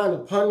and shine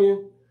upon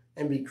you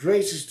and be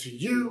gracious to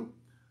you.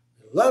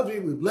 We love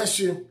you. We bless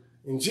you.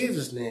 In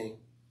Jesus' name.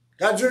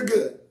 God, you're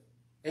good.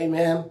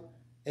 Amen,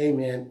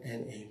 amen,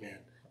 and amen.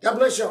 God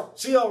bless y'all.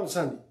 See y'all on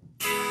Sunday.